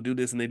white people do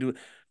this and they do it.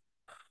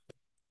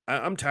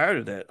 I'm tired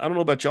of that. I don't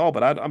know about y'all,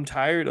 but I'm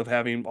tired of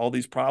having all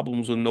these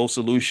problems with no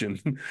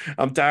solution.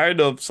 I'm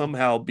tired of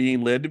somehow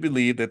being led to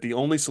believe that the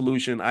only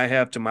solution I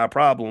have to my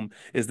problem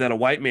is that a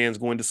white man's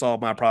going to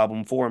solve my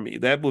problem for me.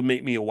 That would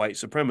make me a white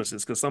supremacist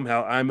because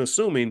somehow I'm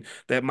assuming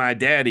that my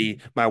daddy,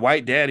 my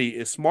white daddy,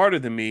 is smarter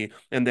than me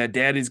and that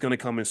daddy's going to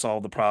come and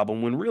solve the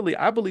problem when really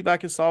I believe I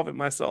can solve it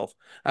myself.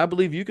 I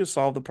believe you can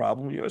solve the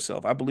problem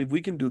yourself. I believe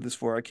we can do this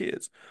for our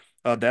kids.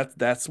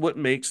 That's what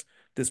makes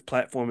this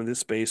platform and this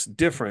space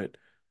different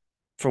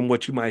from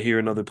what you might hear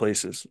in other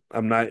places.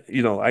 I'm not,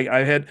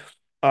 I had,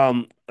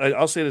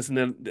 I'll say this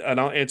and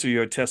I'll answer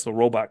your Tesla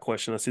robot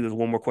question. I see there's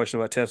one more question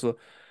about Tesla.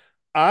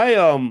 I,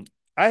 um,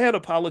 I had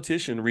a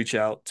politician reach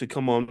out to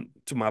come on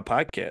to my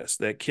podcast,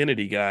 that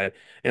Kennedy guy,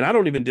 and I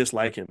don't even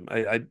dislike him.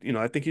 I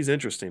think he's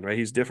interesting, right?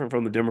 He's different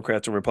from the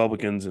Democrats and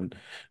Republicans and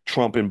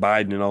Trump and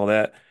Biden and all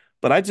that.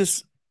 But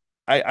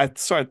I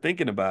started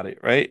thinking about it,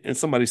 right? And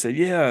somebody said,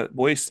 yeah,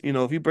 Boyce,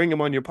 if you bring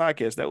him on your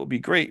podcast, that would be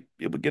great.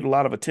 It would get a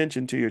lot of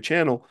attention to your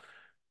channel.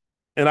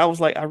 And I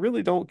was like, I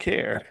really don't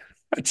care.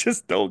 I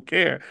just don't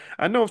care.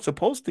 I know I'm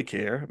supposed to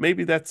care.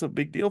 Maybe that's a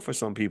big deal for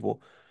some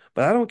people,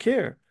 but I don't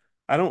care.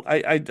 I don't,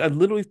 I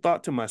literally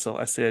thought to myself,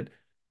 I said,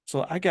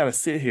 so I got to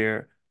sit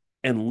here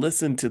and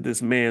listen to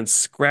this man's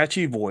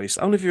scratchy voice.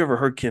 I don't know if you ever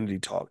heard Kennedy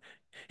talk.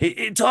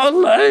 He talks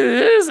like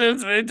this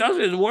and he does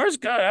his worst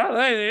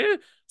guy.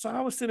 So I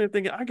was sitting there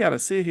thinking, I got to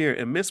sit here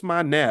and miss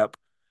my nap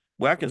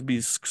where I can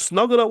be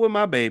snuggled up with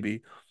my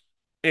baby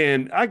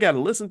and I got to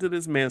listen to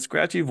this man's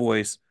scratchy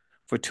voice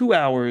for 2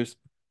 hours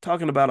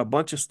talking about a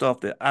bunch of stuff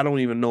that I don't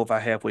even know if I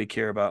halfway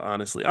care about,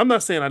 honestly. I'm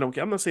not saying I don't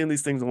care. I'm not saying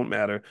these things don't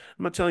matter.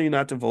 I'm not telling you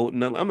not to vote.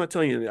 No, I'm not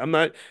telling you, I'm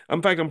not,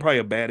 in fact, I'm probably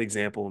a bad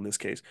example in this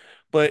case.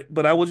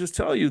 But I will just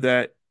tell you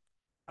that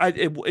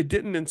it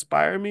didn't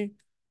inspire me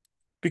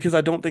because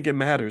I don't think it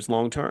matters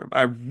long term.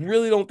 I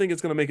really don't think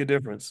it's going to make a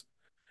difference.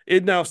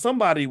 Now, if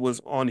somebody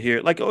was on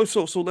here, like, oh,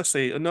 so let's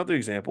say another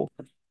example.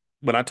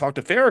 when I talked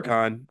to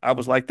Farrakhan, I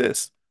was like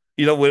this.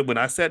 When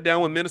I sat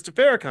down with Minister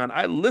Farrakhan,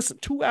 I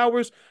listened 2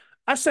 hours.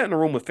 I sat in a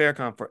room with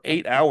Farrakhan for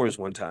 8 hours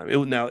one time. It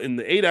was now in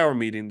the 8 hour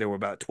meeting, there were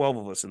about 12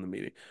 of us in the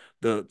meeting.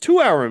 The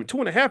 2 hour,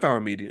 2.5 hour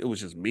meeting, it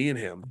was just me and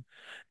him.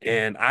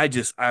 And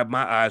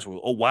my eyes were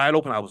wide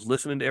open. I was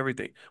listening to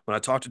everything. When I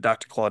talked to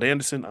Dr. Claude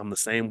Anderson, I'm the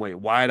same way,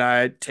 wide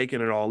eyed,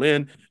 taking it all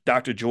in.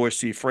 Dr. George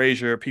C.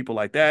 Frazier, people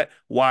like that,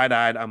 wide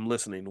eyed, I'm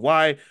listening.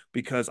 Why?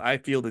 Because I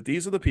feel that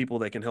these are the people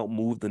that can help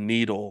move the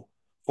needle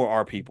for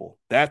our people.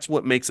 That's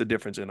what makes a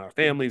difference in our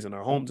families, in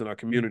our homes, in our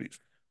communities.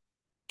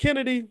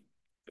 Kennedy,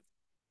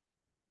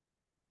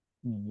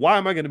 why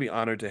am I going to be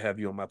honored to have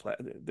you on my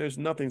platform? There's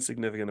nothing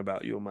significant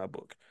about you in my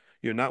book.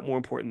 You're not more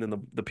important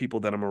than the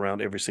people that I'm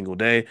around every single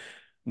day.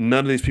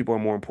 None of these people are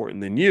more important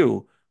than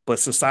you, but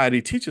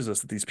society teaches us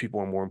that these people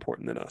are more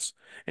important than us.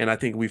 And I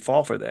think we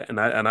fall for that.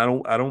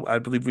 I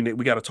believe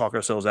we got to talk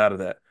ourselves out of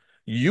that.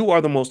 You are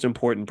the most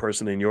important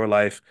person in your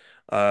life.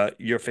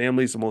 Your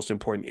family is the most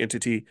important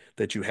entity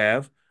that you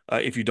have.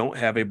 If you don't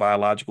have a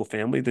biological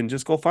family, then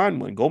just go find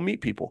one. Go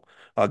meet people.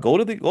 Go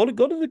to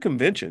the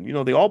convention.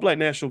 The All Black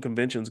National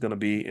Convention is going to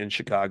be in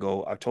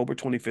Chicago, October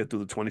 25th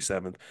through the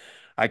 27th.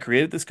 I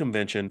created this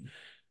convention.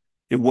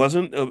 It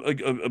wasn't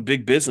a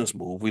big business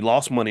move. We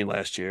lost money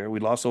last year. We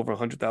lost over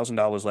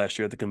 $100,000 last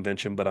year at the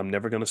convention, but I'm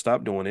never going to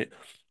stop doing it.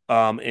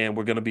 And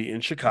we're going to be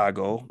in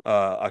Chicago,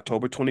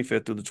 October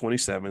 25th through the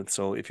 27th.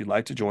 So if you'd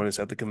like to join us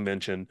at the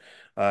convention,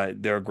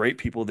 there are great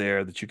people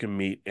there that you can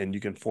meet and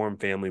you can form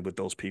family with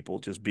those people.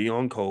 Just be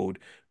on code,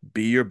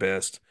 be your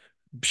best,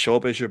 show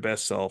up as your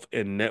best self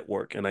and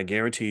network. And I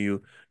guarantee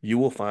you, you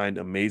will find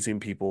amazing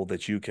people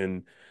that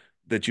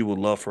you will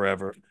love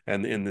forever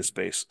and in this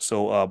space.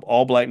 So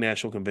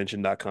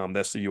allblacknationalconvention.com.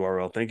 That's the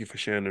URL. Thank you for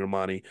sharing it,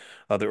 Amani.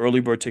 The early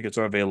bird tickets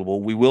are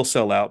available. We will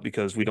sell out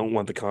because we don't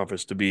want the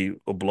conference to be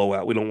a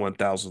blowout. We don't want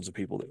thousands of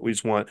people there. We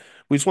just want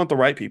the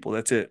right people.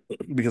 That's it.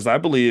 Because I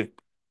believe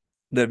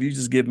that if you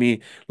just give me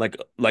like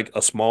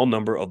a small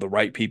number of the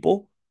right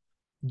people,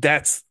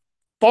 that's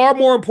far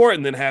more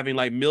important than having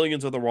like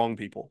millions of the wrong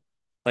people.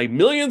 Like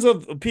millions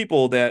of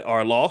people that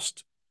are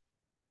lost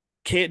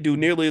can't do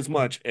nearly as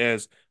much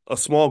as a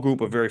small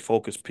group of very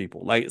focused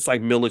people. Like it's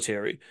like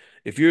military.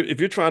 If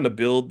you're trying to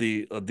build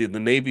the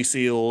Navy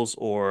SEALs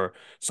or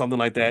something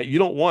like that, you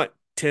don't want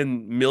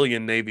 10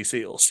 million Navy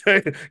SEALs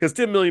because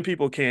 10 million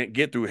people can't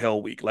get through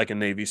Hell Week like a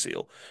Navy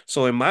SEAL.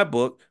 So in my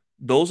book,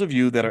 those of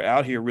you that are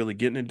out here really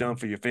getting it done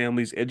for your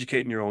families,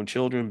 educating your own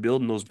children,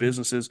 building those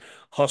businesses,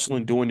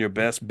 hustling, doing your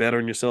best,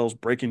 bettering yourselves,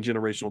 breaking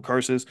generational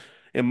curses.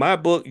 In my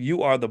book,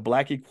 you are the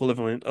black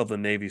equivalent of the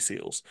Navy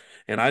SEALs.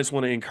 And I just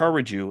want to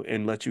encourage you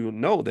and let you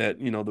know that,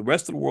 the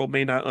rest of the world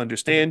may not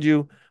understand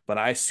you, but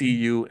I see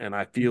you and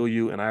I feel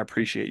you and I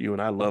appreciate you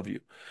and I love you.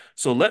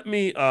 So let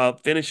me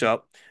finish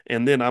up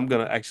and then I'm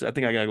gonna actually I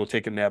think I gotta go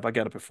take a nap. I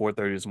got up at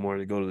 4:30 this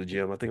morning to go to the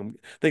gym. I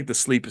think the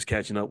sleep is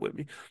catching up with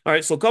me. All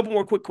right, so a couple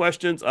more quick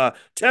questions.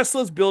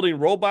 Tesla's building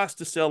robots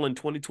to sell in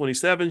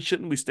 2027.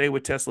 Shouldn't we stay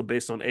with Tesla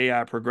based on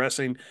AI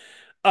progressing?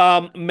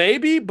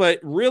 Maybe, but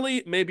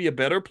really, maybe a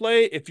better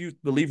play if you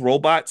believe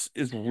robots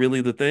is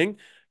really the thing.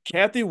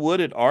 Kathy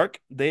Wood at ARK,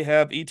 they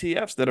have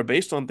ETFs that are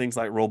based on things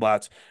like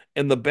robots.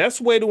 And the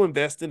best way to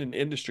invest in an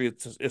industry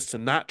is to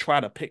not try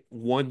to pick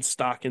one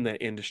stock in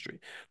that industry.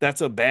 That's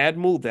a bad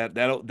move.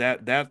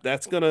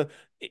 That's gonna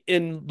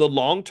in the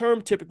long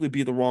term typically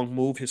be the wrong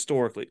move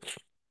historically.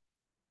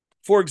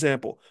 For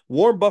example,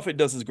 Warren Buffett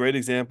does this great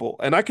example,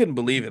 and I couldn't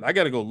believe it. I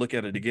got to go look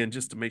at it again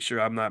just to make sure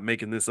I'm not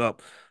making this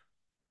up.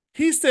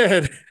 He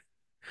said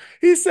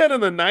he said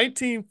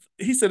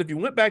if you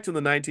went back to the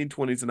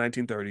 1920s and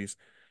 1930s,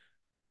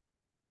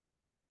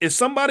 if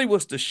somebody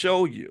was to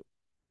show you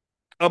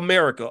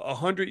America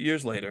 100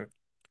 years later,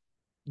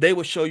 they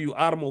would show you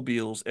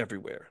automobiles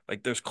everywhere.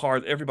 Like there's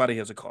cars, everybody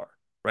has a car,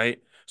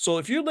 right? So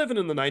if you're living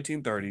in the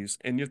 1930s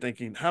and you're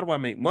thinking, how do I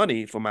make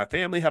money for my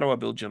family? How do I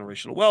build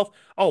generational wealth?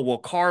 Oh, well,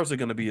 cars are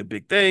going to be a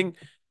big thing.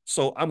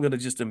 So I'm going to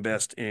just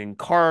invest in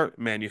car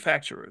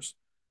manufacturers.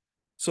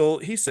 So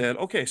he said,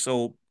 okay,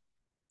 so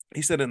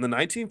he said in the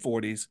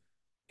 1940s,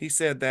 he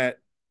said that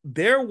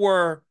there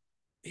were,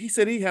 he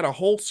said he had a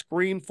whole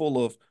screen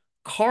full of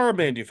car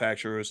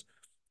manufacturers,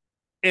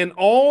 and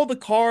all the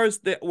cars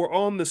that were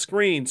on the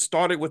screen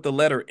started with the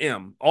letter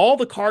M. All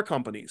the car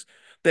companies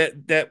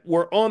that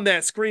were on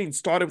that screen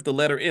started with the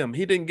letter M.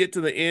 He didn't get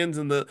to the N's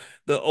and the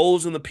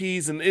O's and the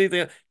P's and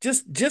anything.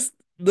 Just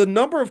the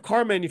number of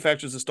car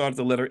manufacturers that started with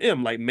the letter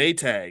M, like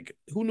Maytag.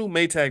 Who knew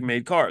Maytag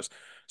made cars?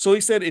 So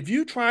he said, if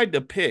you tried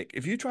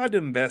to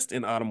invest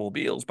in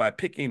automobiles by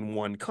picking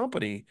one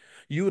company,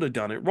 you would have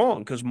done it wrong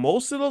because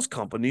most of those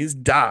companies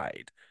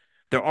died.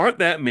 There aren't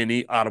that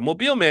many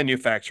automobile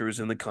manufacturers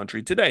in the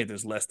country today.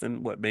 There's less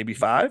than what, maybe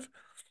five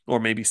or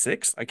maybe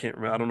six. I can't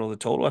remember. I don't know the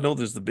total. I know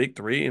there's the big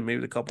three and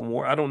maybe a couple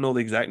more. I don't know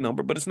the exact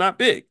number, but it's not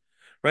big,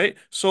 right?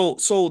 So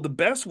the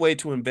best way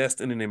to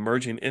invest in an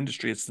emerging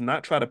industry is to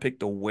not try to pick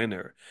the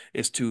winner,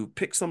 is to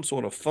pick some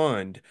sort of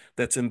fund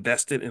that's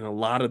invested in a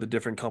lot of the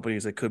different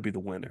companies that could be the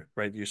winner,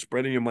 right? You're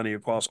spreading your money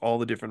across all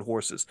the different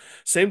horses.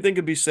 Same thing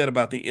could be said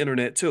about the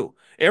internet too.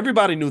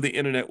 Everybody knew the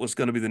internet was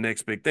going to be the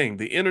next big thing.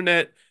 The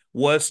internet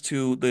was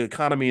to the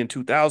economy in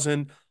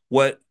 2000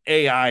 what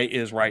AI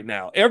is right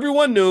now.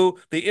 Everyone knew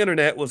the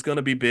internet was going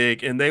to be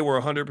big and they were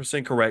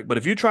 100% correct. But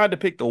if you tried to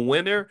pick the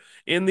winner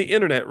in the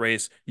internet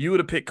race, you would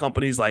have picked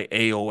companies like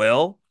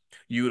AOL,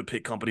 you would have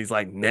picked companies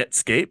like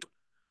Netscape,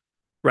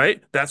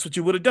 right? That's what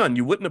you would have done.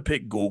 You wouldn't have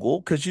picked Google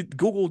because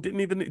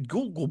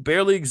Google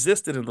barely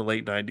existed in the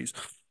late 90s.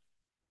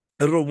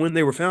 I don't know when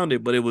they were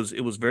founded, but it was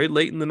very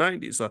late in the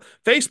 90s.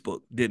 Facebook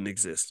didn't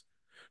exist.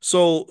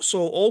 So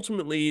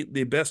ultimately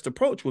the best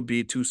approach would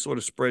be to sort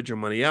of spread your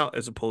money out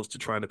as opposed to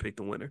trying to pick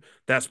the winner.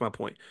 That's my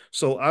point.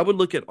 So I would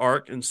look at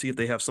ARK and see if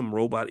they have some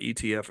robot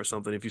ETF or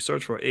something. If you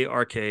search for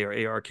ARK or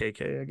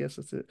ARKK, I guess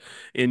that's it,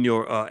 in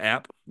your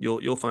app,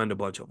 you'll find a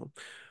bunch of them.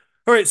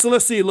 All right, so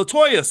let's see.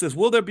 Latoya says,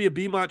 "Will there be a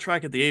BMOT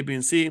track at the A, B,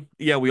 and C?"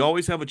 Yeah, we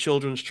always have a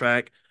children's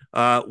track.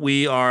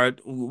 We got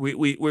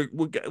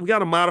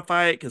to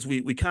modify it because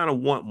we kind of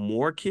want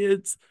more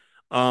kids.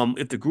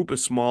 If the group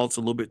is small, it's a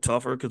little bit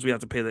tougher because we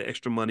have to pay the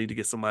extra money to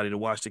get somebody to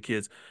watch the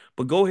kids.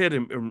 But go ahead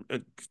and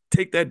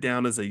take that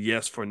down as a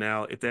yes for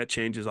now. If that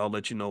changes, I'll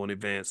let you know in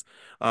advance.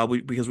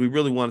 Because we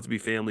really want it to be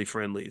family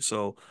friendly.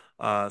 So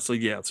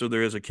yeah, so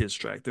there is a kids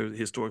track. There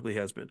historically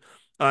has been.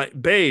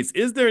 Bays,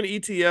 is there an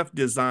ETF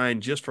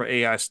designed just for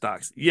AI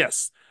stocks?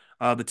 Yes.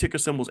 The ticker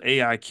symbol is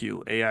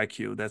AIQ.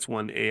 AIQ. That's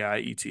one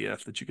AI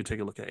ETF that you can take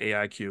a look at.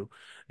 AIQ.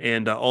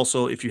 And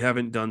also, if you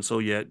haven't done so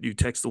yet, you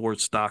text the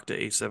word stock to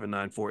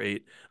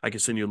 87948. I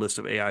can send you a list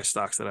of AI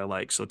stocks that I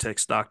like. So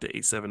text stock to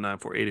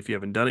 87948 if you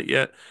haven't done it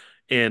yet.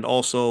 And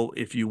also,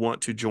 if you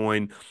want to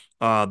join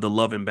the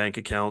Love and Bank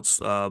Accounts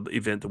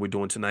event that we're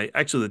doing tonight.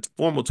 Actually, the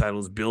formal title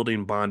is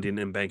Building Bonding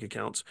and Bank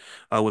Accounts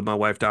with my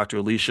wife, Dr.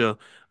 Alicia.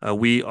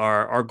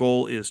 Our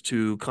goal is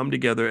to come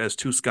together as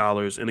two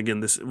scholars. And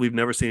again, this we've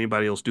never seen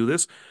anybody else do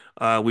this.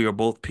 We are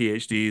both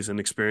PhDs and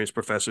experienced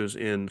professors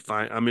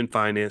I'm in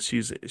finance.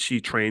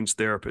 She trains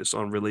therapists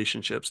on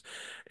relationships.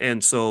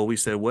 And so we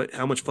said,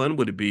 how much fun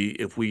would it be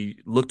if we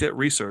looked at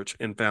research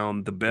and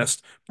found the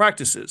best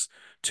practices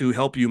to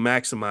help you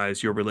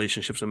maximize your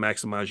relationships and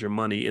maximize your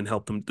money and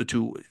help the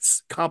two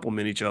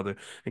complement each other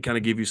and kind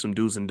of give you some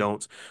do's and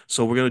don'ts.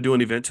 So we're going to do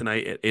an event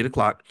tonight at 8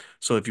 o'clock.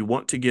 So if you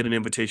want to get an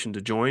invitation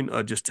to join,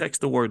 just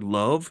text the word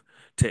love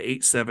to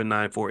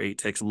 87948.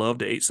 Text love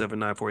to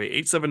 87948.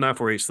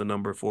 87948 is the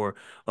number for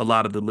a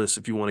lot of the lists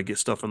if you want to get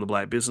stuff from the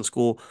Black Business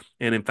School.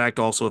 And in fact,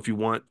 also if you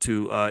want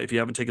to, if you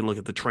haven't taken a look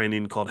at the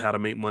training called How to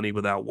Make Money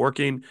Without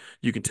Working,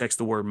 you can text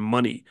the word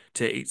money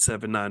to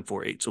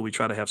 87948. So we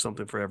try to have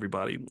something for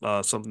everybody,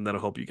 something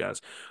that'll help you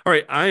guys. All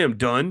right, I am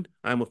done.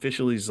 I'm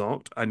officially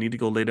zonked. I need to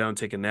go lay down and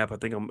take a nap. I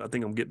think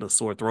I'm getting a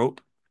sore throat.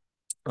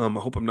 I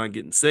hope I'm not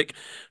getting sick.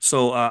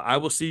 So I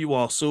will see you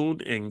all soon,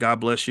 and God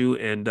bless you.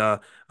 And I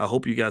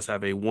hope you guys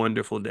have a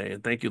wonderful day.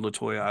 And thank you,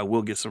 Latoya. I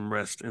will get some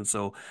rest. And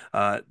so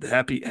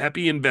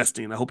happy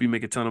investing. I hope you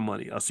make a ton of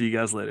money. I'll see you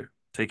guys later.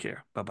 Take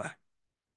care. Bye bye.